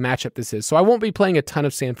bad of a matchup this is. So I won't be playing a ton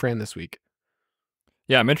of San Fran this week.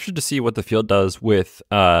 Yeah, I'm interested to see what the field does with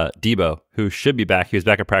Debo, who should be back. He was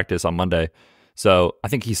back at practice on Monday. So I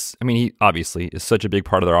think he obviously is such a big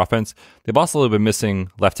part of their offense. They've also been missing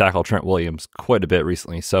left tackle Trent Williams quite a bit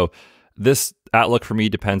recently. So this outlook for me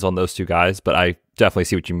depends on those 2 guys, but I definitely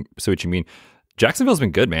see what you mean. Jacksonville's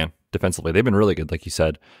been good, man, defensively. They've been really good, like you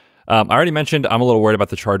said. I already mentioned I'm a little worried about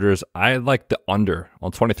the Chargers. I like the under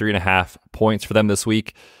on 23.5 points for them this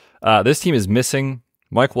week. This team is missing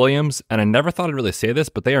Mike Williams, and I never thought I'd really say this,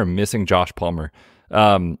 but they are missing Josh Palmer.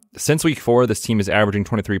 Since week 4, this team is averaging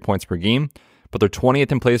 23 points per game, but they're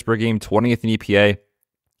 20th in plays per game, 20th in EPA,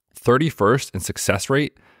 31st in success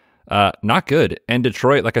rate. Not good. And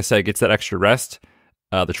Detroit, like I said, gets that extra rest.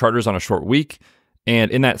 The Chargers on a short week.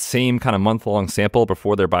 And in that same kind of month-long sample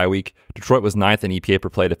before their bye week, Detroit was 9th in EPA per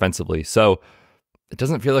play defensively. So it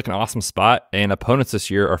doesn't feel like an awesome spot. And opponents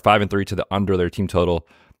this year are 5-3 to the under their team total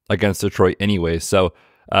against Detroit anyway. So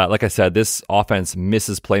Like I said, this offense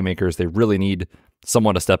misses playmakers. They really need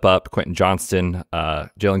someone to step up. Quentin Johnston,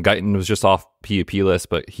 Jalen Guyton was just off PUP list,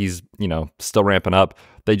 but he's still ramping up.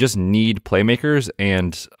 They just need playmakers,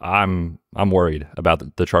 and I'm worried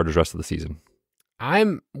about the Chargers' rest of the season.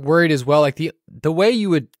 I'm worried as well. Like the way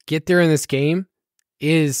you would get there in this game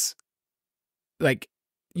is like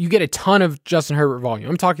you get a ton of Justin Herbert volume.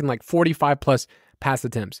 I'm talking like 45 plus pass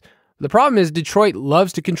attempts. The problem is Detroit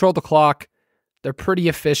loves to control the clock. They're pretty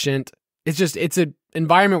efficient. It's an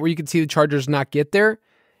environment where you can see the Chargers not get there.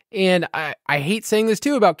 And I hate saying this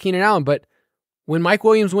too about Keenan Allen, but when Mike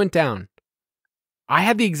Williams went down, I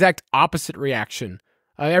had the exact opposite reaction.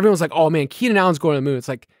 Everyone's like, oh man, Keenan Allen's going to the moon. It's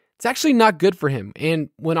like, it's actually not good for him. And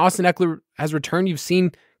when Austin Eckler has returned, you've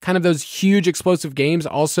seen kind of those huge explosive games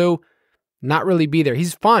also not really be there.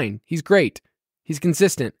 He's fine. He's great. He's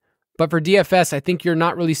consistent. But for DFS, I think you're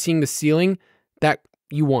not really seeing the ceiling that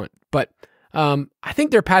you want. But I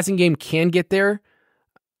think their passing game can get there.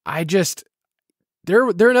 They're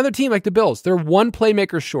another team like the Bills. They're one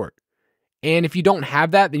playmaker short. And if you don't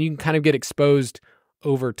have that, then you can kind of get exposed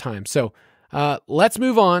over time. So let's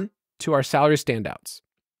move on to our salary standouts.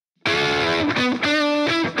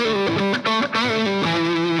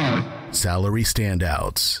 Salary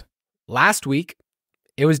standouts. Last week,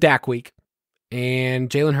 it was Dak week and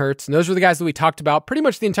Jalen Hurts. And those were the guys that we talked about pretty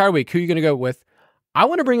much the entire week. Who are you going to go with? I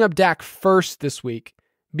want to bring up Dak first this week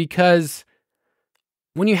because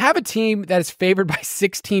when you have a team that is favored by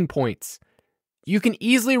 16 points, you can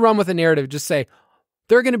easily run with a narrative. Just say,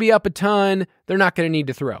 they're going to be up a ton. They're not going to need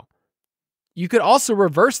to throw. You could also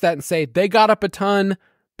reverse that and say they got up a ton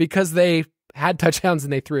because they had touchdowns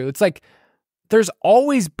and they threw. It's like there's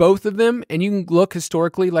always both of them, and you can look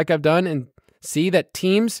historically like I've done and see that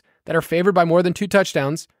teams that are favored by more than 2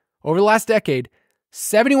 touchdowns over the last decade,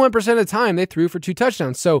 71% of the time they threw for 2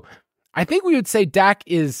 touchdowns. So I think we would say Dak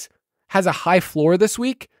has a high floor this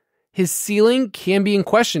week. His ceiling can be in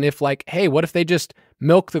question if like, hey, what if they just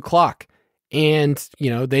milk the clock and,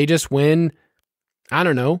 they just win, I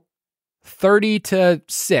don't know,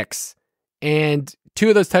 30-6 and 2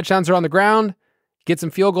 of those touchdowns are on the ground, get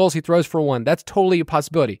some field goals, he throws for 1. That's totally a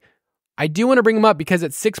possibility. I do want to bring him up because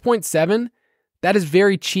at 6.7, that is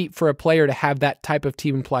very cheap for a player to have that type of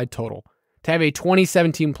team implied total, to have a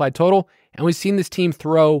 27 team implied total. And we've seen this team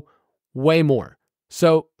throw way more.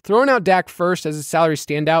 So throwing out Dak first as a salary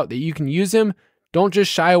standout that you can use him, don't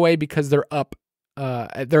just shy away because they're up.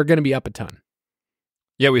 They're going to be up a ton.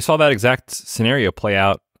 Yeah, we saw that exact scenario play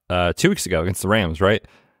out 2 weeks ago against the Rams, right?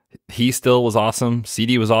 He still was awesome.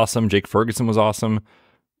 CD was awesome. Jake Ferguson was awesome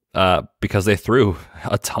because they threw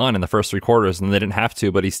a ton in the first 3 quarters and they didn't have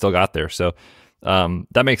to, but he still got there. So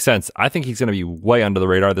that makes sense. I think he's going to be way under the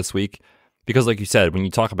radar this week because, like you said, when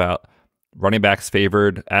you talk about running backs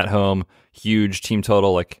favored at home, huge team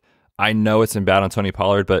total, like I know it's been bad on Tony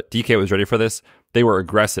Pollard, but DK was ready for this. They were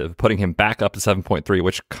aggressive, putting him back up to 7.3,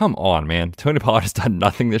 which, come on, man. Tony Pollard has done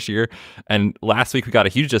nothing this year. And last week we got a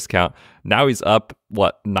huge discount. Now he's up,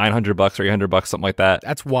 $900 or $800, something like that.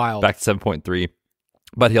 That's wild. Back to 7.3.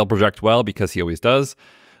 But he'll project well because he always does.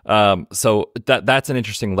 So that's an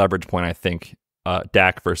interesting leverage point, I think,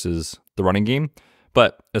 Dak versus the running game.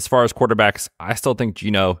 But as far as quarterbacks, I still think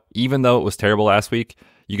Geno, even though it was terrible last week,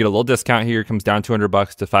 you get a little discount here. It comes down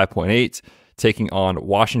 $200 to 5.8, taking on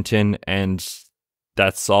Washington, and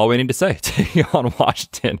that's all we need to say. Taking on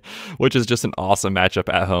Washington, which is just an awesome matchup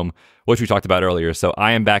at home, which we talked about earlier. So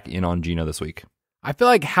I am back in on Geno this week. I feel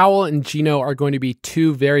like Howell and Geno are going to be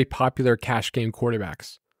 2 very popular cash game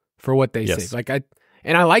quarterbacks for what they say. Like I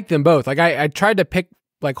like them both. Like I tried to pick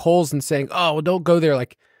like holes and saying, oh, well, don't go there.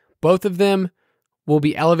 Like both of them will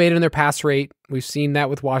be elevated in their pass rate. We've seen that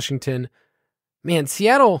with Washington. Man,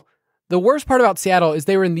 Seattle, the worst part about Seattle is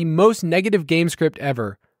they were in the most negative game script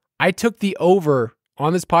ever. I took the over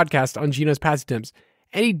on this podcast on Geno's pass attempts,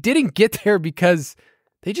 and he didn't get there because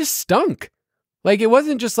they just stunk. Like, it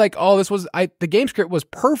wasn't just like, oh, the game script was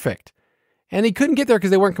perfect, and he couldn't get there because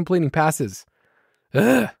they weren't completing passes.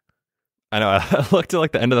 Ugh. I know. I looked at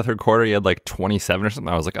like the end of the 3rd quarter. He had like 27 or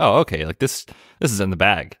something. I was like, oh, okay. Like this is in the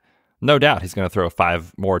bag. No doubt he's going to throw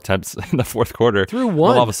 5 more attempts in the 4th quarter. Through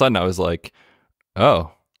 1. And all of a sudden I was like,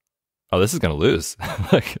 oh, this is going to lose.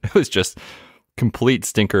 Like it was just complete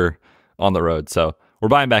stinker on the road. So we're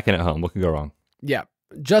buying back in at home. What could go wrong? Yeah.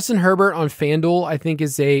 Justin Herbert on FanDuel, I think,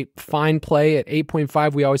 is a fine play at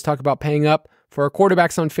 8.5. We always talk about paying up for our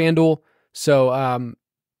quarterbacks on FanDuel. So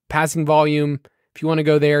passing volume, if you want to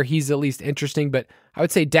go there, he's at least interesting. But I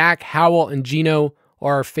would say Dak, Howell, and Geno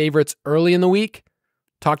are our favorites early in the week.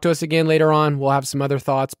 Talk to us again later on. We'll have some other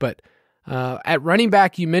thoughts. But at running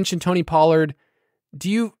back, you mentioned Tony Pollard.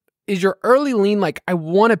 Do you is your early lean like, I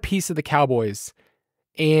want a piece of the Cowboys,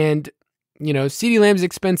 and CeeDee Lamb's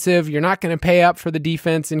expensive. You're not going to pay up for the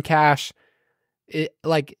defense in cash. Is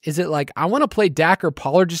it like I want to play Dak or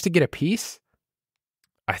Pollard just to get a piece?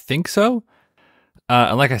 I think so.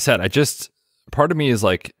 And like I said, part of me is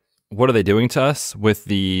like, what are they doing to us with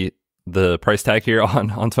the price tag here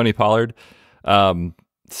on Tony Pollard?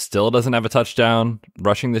 Still doesn't have a touchdown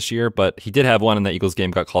rushing this year, but he did have one in the Eagles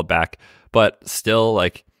game, got called back. But still,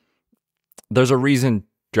 like, there's a reason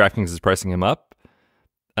DraftKings is pricing him up,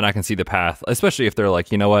 and I can see the path, especially if they're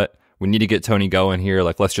like, you know what, we need to get Tony going here.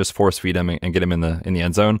 Like, let's just force feed him and get him in the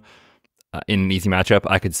end zone in an easy matchup.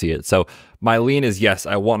 I could see it. So my lean is, yes,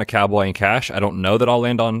 I want a Cowboy in cash. I don't know that I'll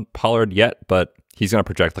land on Pollard yet, but he's going to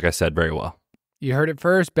project, like I said, very well. You heard it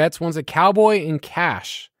first. Betz wants a Cowboy in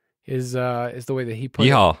cash. Is the way that he put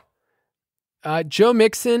it. Joe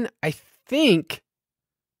Mixon, I think,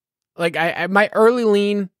 like my early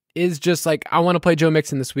lean is just like, I want to play Joe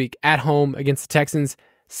Mixon this week at home against the Texans.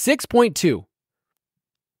 6.2.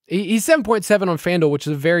 He's 7.7 on FanDuel, which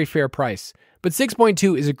is a very fair price. But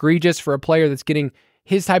 6.2 is egregious for a player that's getting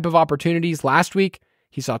his type of opportunities. Last week,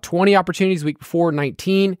 he saw 20 opportunities, week before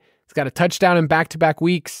 19. He's got a touchdown in back-to-back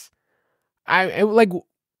weeks.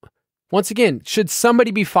 Once again, should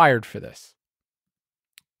somebody be fired for this?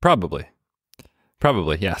 Probably,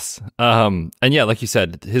 yes. And yeah, like you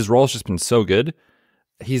said, his role's just been so good.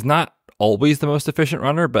 He's not always the most efficient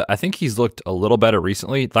runner, but I think he's looked a little better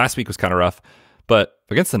recently. Last week was kind of rough, but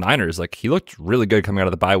against the Niners, like, he looked really good coming out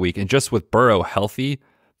of the bye week. And just with Burrow healthy,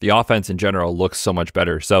 the offense in general looks so much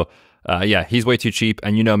better. So yeah, he's way too cheap.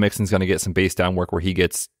 And Mixon's going to get some base down work where he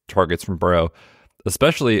gets targets from Burrow,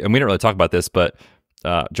 especially, and we didn't really talk about this, but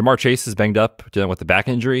Jamar Chase is banged up, dealing with the back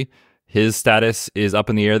injury. His status is up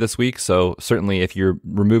in the air this week, so certainly if you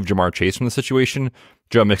remove Jamar Chase from the situation,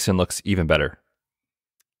 Joe Mixon looks even better.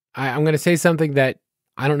 I'm going to say something that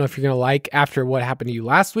I don't know if you're going to like after what happened to you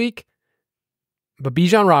last week, but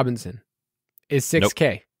Bijan Robinson is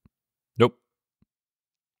 6K. Nope.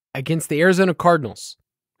 Against the Arizona Cardinals,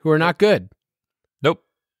 who are not good. Nope.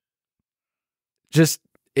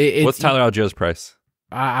 What's Tyler Algiers' price?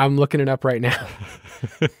 I'm looking it up right now.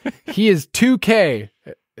 He is 2K.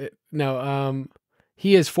 No,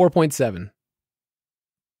 he is 4.7.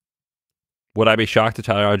 Would I be shocked if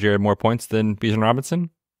Tyler Algier had more points than Bijan Robinson?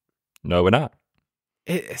 No, we're not.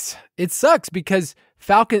 It sucks because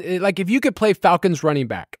Falcon, like, if you could play Falcons running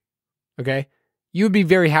back, okay, you would be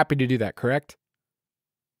very happy to do that, correct?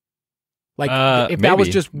 Like, if maybe. that was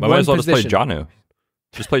just one might as well position. Just play Jonnu.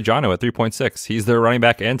 Just play Jonnu at 3.6. He's their running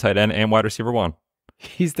back and tight end and wide receiver 1.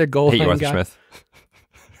 He's their goal line guy. Smith.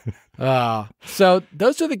 So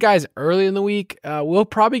those are the guys early in the week. We'll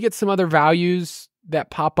probably get some other values that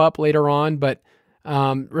pop up later on, but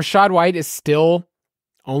Rachaad White is still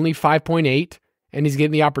only 5.8, and he's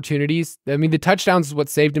getting the opportunities. I mean, the touchdowns is what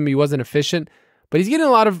saved him. He wasn't efficient, but he's getting a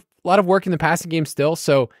lot of work in the passing game still.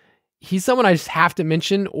 So he's someone I just have to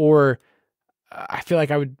mention, or I feel like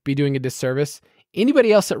I would be doing a disservice.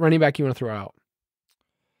 Anybody else at running back you want to throw out?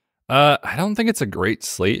 I don't think it's a great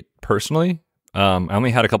slate, personally. I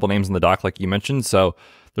only had a couple names in the doc, like you mentioned, so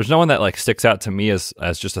there's no one that like sticks out to me as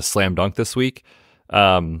just a slam dunk this week.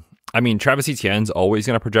 I mean, Travis Etienne's always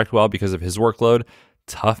going to project well because of his workload.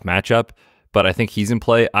 Tough matchup, but I think he's in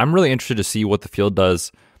play. I'm really interested to see what the field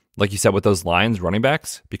does, like you said, with those Lions running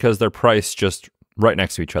backs, because they're priced just right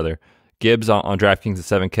next to each other. Gibbs on DraftKings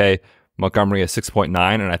at 7K, Montgomery at 6.9,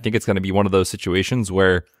 and I think it's going to be one of those situations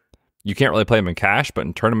where you can't really play them in cash, but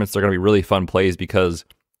in tournaments, they're going to be really fun plays because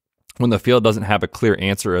when the field doesn't have a clear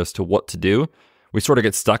answer as to what to do, we sort of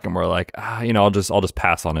get stuck and we're like, I'll just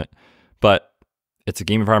pass on it. But it's a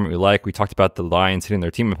game environment we like. We talked about the Lions hitting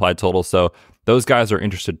their team implied total, so those guys are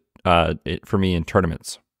interested for me in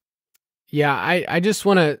tournaments. Yeah, I just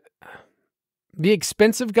want to... The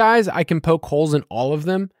expensive guys, I can poke holes in all of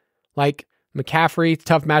them. Like McCaffrey,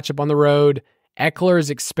 tough matchup on the road. Eckler is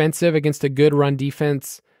expensive against a good run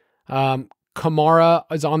defense. Kamara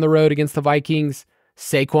is on the road against the Vikings.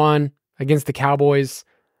 Saquon against the Cowboys.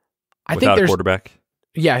 I think there's a quarterback.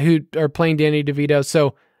 Yeah, who are playing Danny DeVito.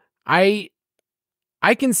 So I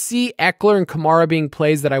can see Eckler and Kamara being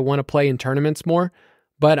plays that I want to play in tournaments more.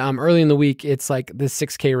 But early in the week, it's like the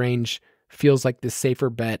 6K range feels like the safer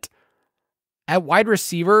bet. At wide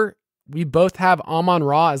receiver, we both have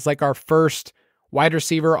Amon-Ra as like our first wide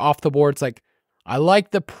receiver off the board. It's like, I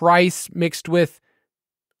like the price mixed with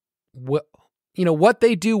what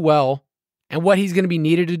they do well and what he's going to be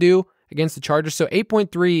needed to do against the Chargers. So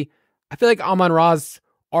 8.3, I feel like Amon-Ra's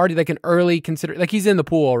already like an early consider, like he's in the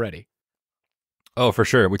pool already. Oh, for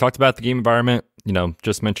sure. We talked about the game environment,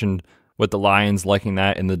 just mentioned with the Lions liking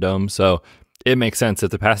that in the dome. So it makes sense.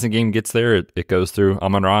 If the passing game gets there, it goes through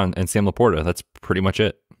Amon-Ra and Sam Laporta. That's pretty much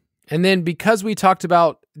it. And then because we talked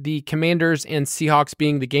about the Commanders and Seahawks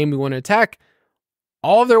being the game we want to attack,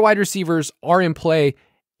 all of their wide receivers are in play.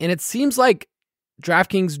 And it seems like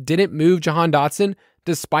DraftKings didn't move Jahan Dotson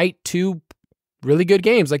despite 2 really good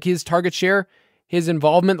games. Like his target share, his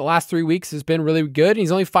involvement the last 3 weeks has been really good. And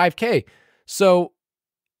he's only $5K. So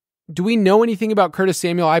do we know anything about Curtis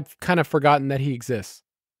Samuel? I've kind of forgotten that he exists.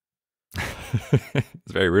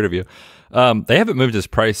 It's very rude of you. They haven't moved his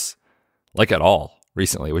price like at all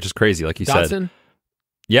recently, which is crazy. Like you Dotson? said.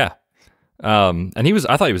 Yeah. And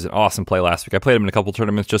I thought he was an awesome play last week. I played him in a couple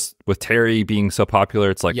tournaments just with Terry being so popular.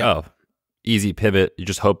 It's like, oh, easy pivot. You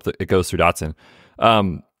just hope that it goes through Dotson.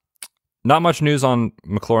 Not much news on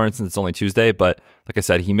McLaurin since it's only Tuesday, but like I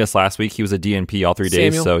said, he missed last week. He was a DNP all 3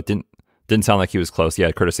 days, so it didn't sound like he was close.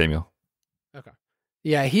 Yeah, Curtis Samuel. Okay.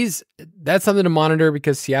 Yeah, that's something to monitor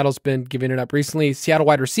because Seattle's been giving it up recently. Seattle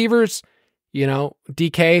wide receivers,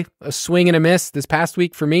 DK, a swing and a miss this past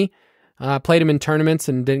week for me. Played him in tournaments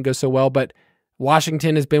and didn't go so well, but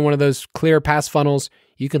Washington has been one of those clear pass funnels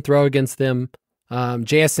you can throw against them.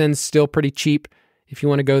 JSN's still pretty cheap if you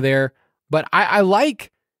want to go there. But I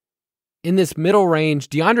like in this middle range,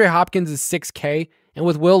 DeAndre Hopkins is $6K, and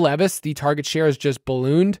with Will Levis, the target share is just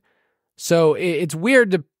ballooned. So it's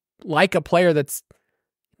weird to like a player that's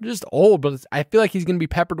just old, but I feel like he's going to be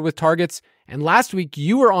peppered with targets. And last week,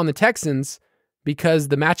 you were on the Texans because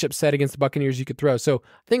the matchup set against the Buccaneers you could throw. So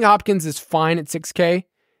I think Hopkins is fine at 6K.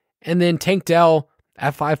 And then Tank Dell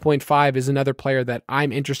at 5.5 is another player that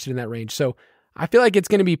I'm interested in that range. So I feel like it's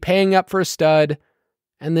going to be paying up for a stud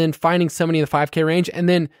and then finding somebody in the 5K range. And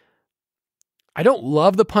then I don't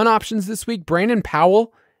love the punt options this week. Brandon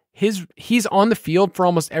Powell, he's on the field for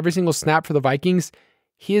almost every single snap for the Vikings.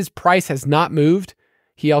 His price has not moved.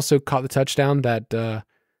 He also caught the touchdown that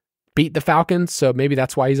beat the Falcons, so maybe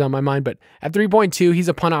that's why he's on my mind. But at 3.2, he's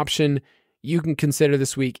a punt option you can consider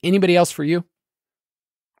this week. Anybody else for you?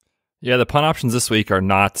 Yeah, the punt options this week are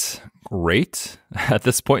not great at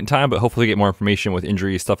this point in time, but hopefully we get more information with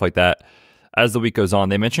injuries, stuff like that, as the week goes on.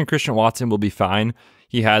 They mentioned Christian Watson will be fine.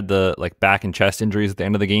 He had the back and chest injuries at the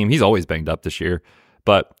end of the game. He's always banged up this year.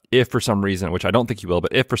 But if for some reason, which I don't think he will,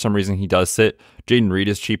 but if for some reason he does sit, Jaden Reed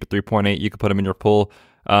is cheap at 3.8. You could put him in your pool.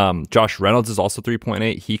 Josh Reynolds is also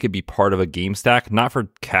 3.8. He could be part of a game stack, not for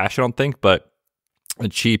cash, I don't think, but a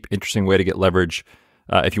cheap, interesting way to get leverage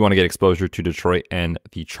if you want to get exposure to Detroit and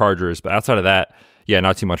the Chargers. But outside of that, yeah,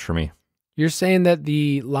 not too much for me. You're saying that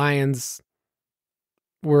the Lions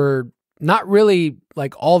were not really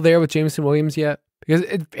all there with Jameson Williams yet? Because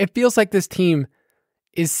it feels like this team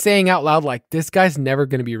is saying out loud, this guy's never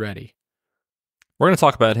going to be ready. We're going to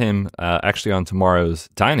talk about him actually on tomorrow's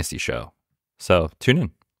Dynasty show. So tune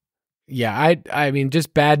in. Yeah, I mean,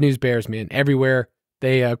 just bad news bears, man. Everywhere.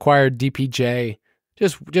 They acquired DPJ.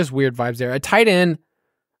 Just weird vibes there. A tight end,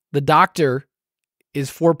 the doctor,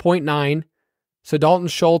 is 4.9. So Dalton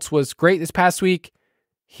Schultz was great this past week.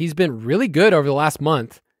 He's been really good over the last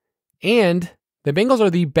month. And the Bengals are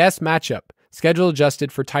the best matchup, schedule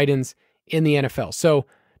adjusted, for tight ends in the NFL. So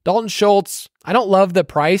Dalton Schultz, I don't love the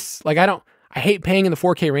price. I hate paying in the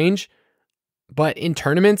 4K range, but in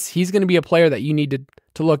tournaments, he's going to be a player that you need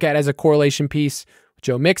to look at as a correlation piece with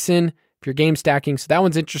Joe Mixon if you're game stacking. So that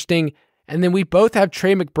one's interesting. And then we both have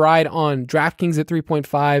Trey McBride on DraftKings at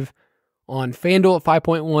 3.5, on FanDuel at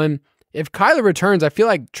 5.1. If Kyler returns, I feel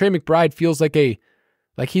like Trey McBride feels like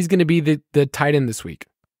he's going to be the tight end this week.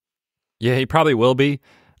 Yeah, he probably will be.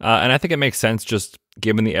 And I think it makes sense just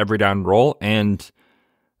given the every down role, and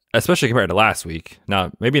especially compared to last week.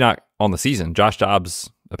 Now, maybe not on the season. Josh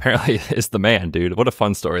Dobbs apparently is the man, dude. What a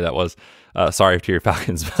fun story that was. Sorry to your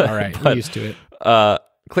Falcons. But, all right, I'm used to it.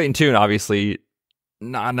 Clayton Tune, obviously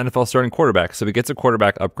not an NFL starting quarterback. So he gets a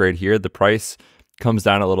quarterback upgrade here. The price comes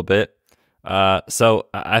down a little bit. So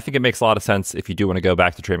I think it makes a lot of sense if you do want to go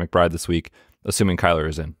back to Trey McBride this week, assuming Kyler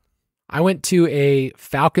is in. I went to a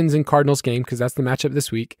Falcons and Cardinals game because that's the matchup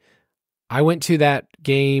this week. I went to that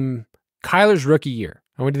game Kyler's rookie year.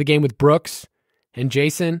 I went to the game with Brooks and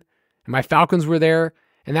Jason, and my Falcons were there,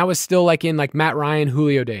 and that was still in Matt Ryan,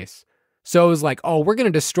 Julio days. So it was we're going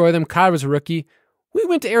to destroy them. Kyler was a rookie. We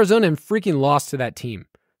went to Arizona and freaking lost to that team.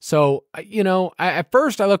 So, at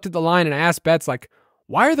first I looked at the line and I asked Betz,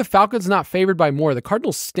 why are the Falcons not favored by more? The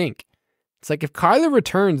Cardinals stink. It's if Kyler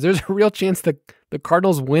returns, there's a real chance the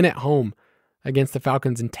Cardinals win at home against the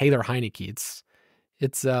Falcons and Taylor Heineke.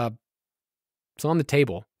 It's on the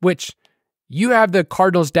table, which you have the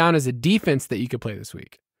Cardinals down as a defense that you could play this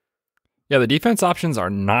week. Yeah, the defense options are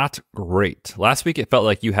not great. Last week, it felt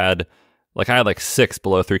like you had Like I had like 6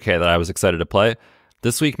 below 3K that I was excited to play.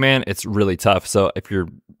 This week, man, it's really tough. So if you're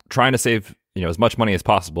trying to save, as much money as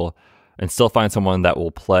possible and still find someone that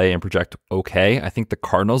will play and project okay, I think the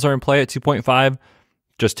Cardinals are in play at 2.5,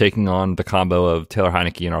 just taking on the combo of Taylor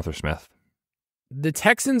Heineke and Arthur Smith. The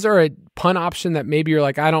Texans are a punt option that maybe you're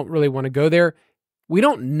like, I don't really want to go there. We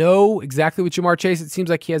don't know exactly what Jamar Chase. It seems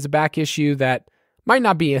like he has a back issue that might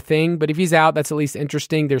not be a thing, but if he's out, that's at least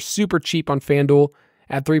interesting. They're super cheap on FanDuel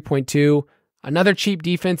at 3.2. Another cheap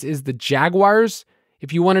defense is the Jaguars.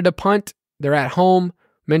 If you wanted to punt, they're at home.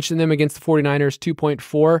 Mention them against the 49ers,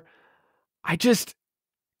 2.4.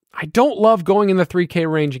 I don't love going in the 3K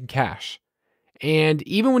range in cash. And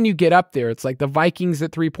even when you get up there, it's like the Vikings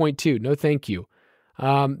at 3.2. No, thank you.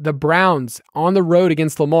 The Browns on the road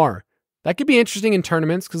against Lamar. That could be interesting in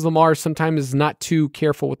tournaments because Lamar sometimes is not too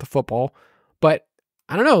careful with the football. But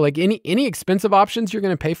I don't know, like any expensive options you're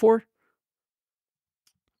going to pay for?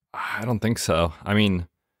 I don't think so. I mean,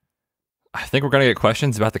 I think we're going to get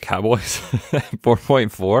questions about the Cowboys at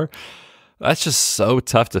 4.4. That's just so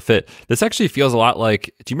tough to fit. This actually feels a lot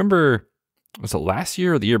like, do you remember, was it last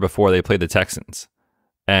year or the year before they played the Texans?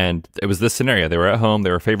 And it was this scenario. They were at home.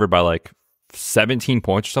 They were favored by like 17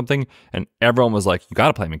 points or something. And everyone was like, you got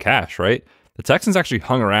to play them in cash, right? The Texans actually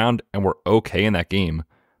hung around and were okay in that game.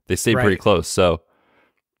 They stayed pretty close. So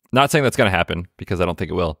not saying that's going to happen because I don't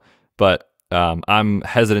think it will. But I'm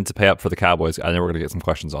hesitant to pay up for the Cowboys. I know we're going to get some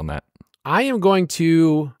questions on that. I am going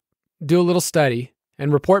to do a little study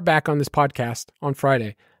and report back on this podcast on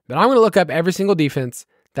Friday. But I'm going to look up every single defense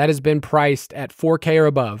that has been priced at 4K or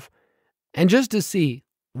above and just to see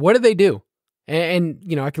what did they do. And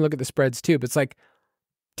I can look at the spreads too, but it's like,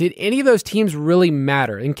 did any of those teams really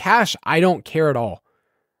matter? In cash, I don't care at all.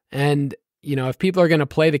 And, if people are going to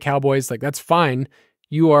play the Cowboys, like that's fine.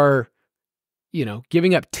 You are,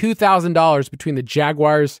 giving up $2,000 between the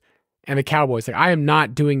Jaguars and the Cowboys. Like I am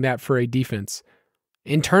not doing that for a defense.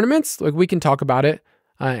 In tournaments, like we can talk about it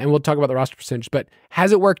and we'll talk about the roster percentage, but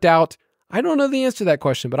has it worked out? I don't know the answer to that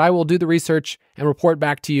question, but I will do the research and report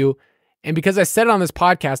back to you. And because I said it on this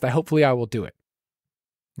podcast, hopefully I will do it.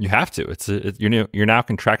 You have to. You're now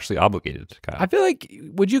contractually obligated, Kyle. I feel like,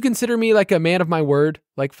 would you consider me like a man of my word,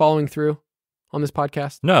 like following through on this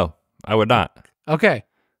podcast? No, I would not. Okay,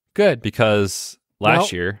 good. Because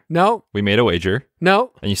last year, we made a wager.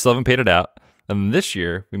 No. And you still haven't paid it out. And this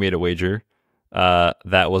year, we made a wager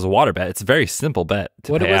that was a water bet. It's a very simple bet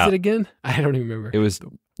to what pay was out. It again? I don't even remember. It was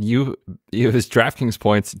DraftKings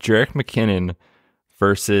points, Jerick McKinnon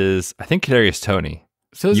versus, I think, Kadarius Toney.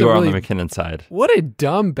 So you are on the McKinnon side. What a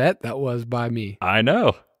dumb bet that was by me. I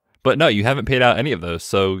know. But no, you haven't paid out any of those,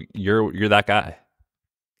 so you're that guy.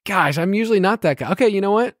 Gosh, I'm usually not that guy. Okay, you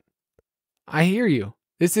know what? I hear you.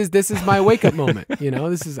 This is my wake up moment.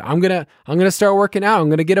 This is I'm gonna start working out. I'm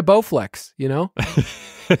gonna get a Bowflex.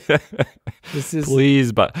 This is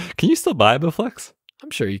please, but can you still buy a Bowflex?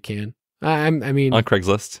 I'm sure you can. I mean on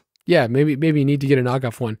Craigslist. Yeah, maybe you need to get a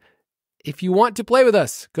knockoff one. If you want to play with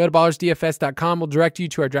us, go to ballersdfs.com. We'll direct you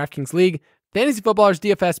to our DraftKings League, Fantasy Footballers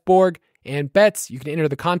DFS, Borg, and Betz. You can enter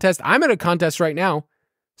the contest. I'm in a contest right now.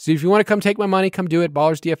 So if you want to come take my money, come do it,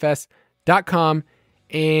 ballersdfs.com.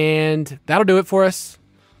 And that'll do it for us.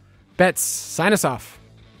 Betz, sign us off.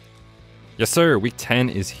 Yes, sir. Week 10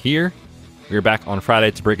 is here. We're back on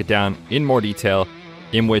Friday to break it down in more detail,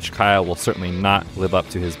 in which Kyle will certainly not live up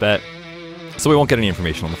to his bet. So we won't get any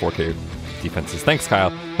information on the 4K defenses. Thanks, Kyle.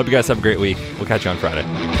 Hope you guys have a great week. We'll catch you on Friday.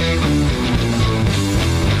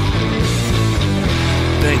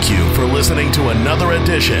 Thank you for listening to another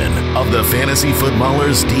edition of the Fantasy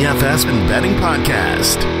Footballers DFS and Betting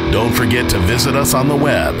Podcast. Don't forget to visit us on the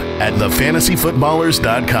web at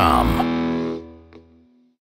thefantasyfootballers.com.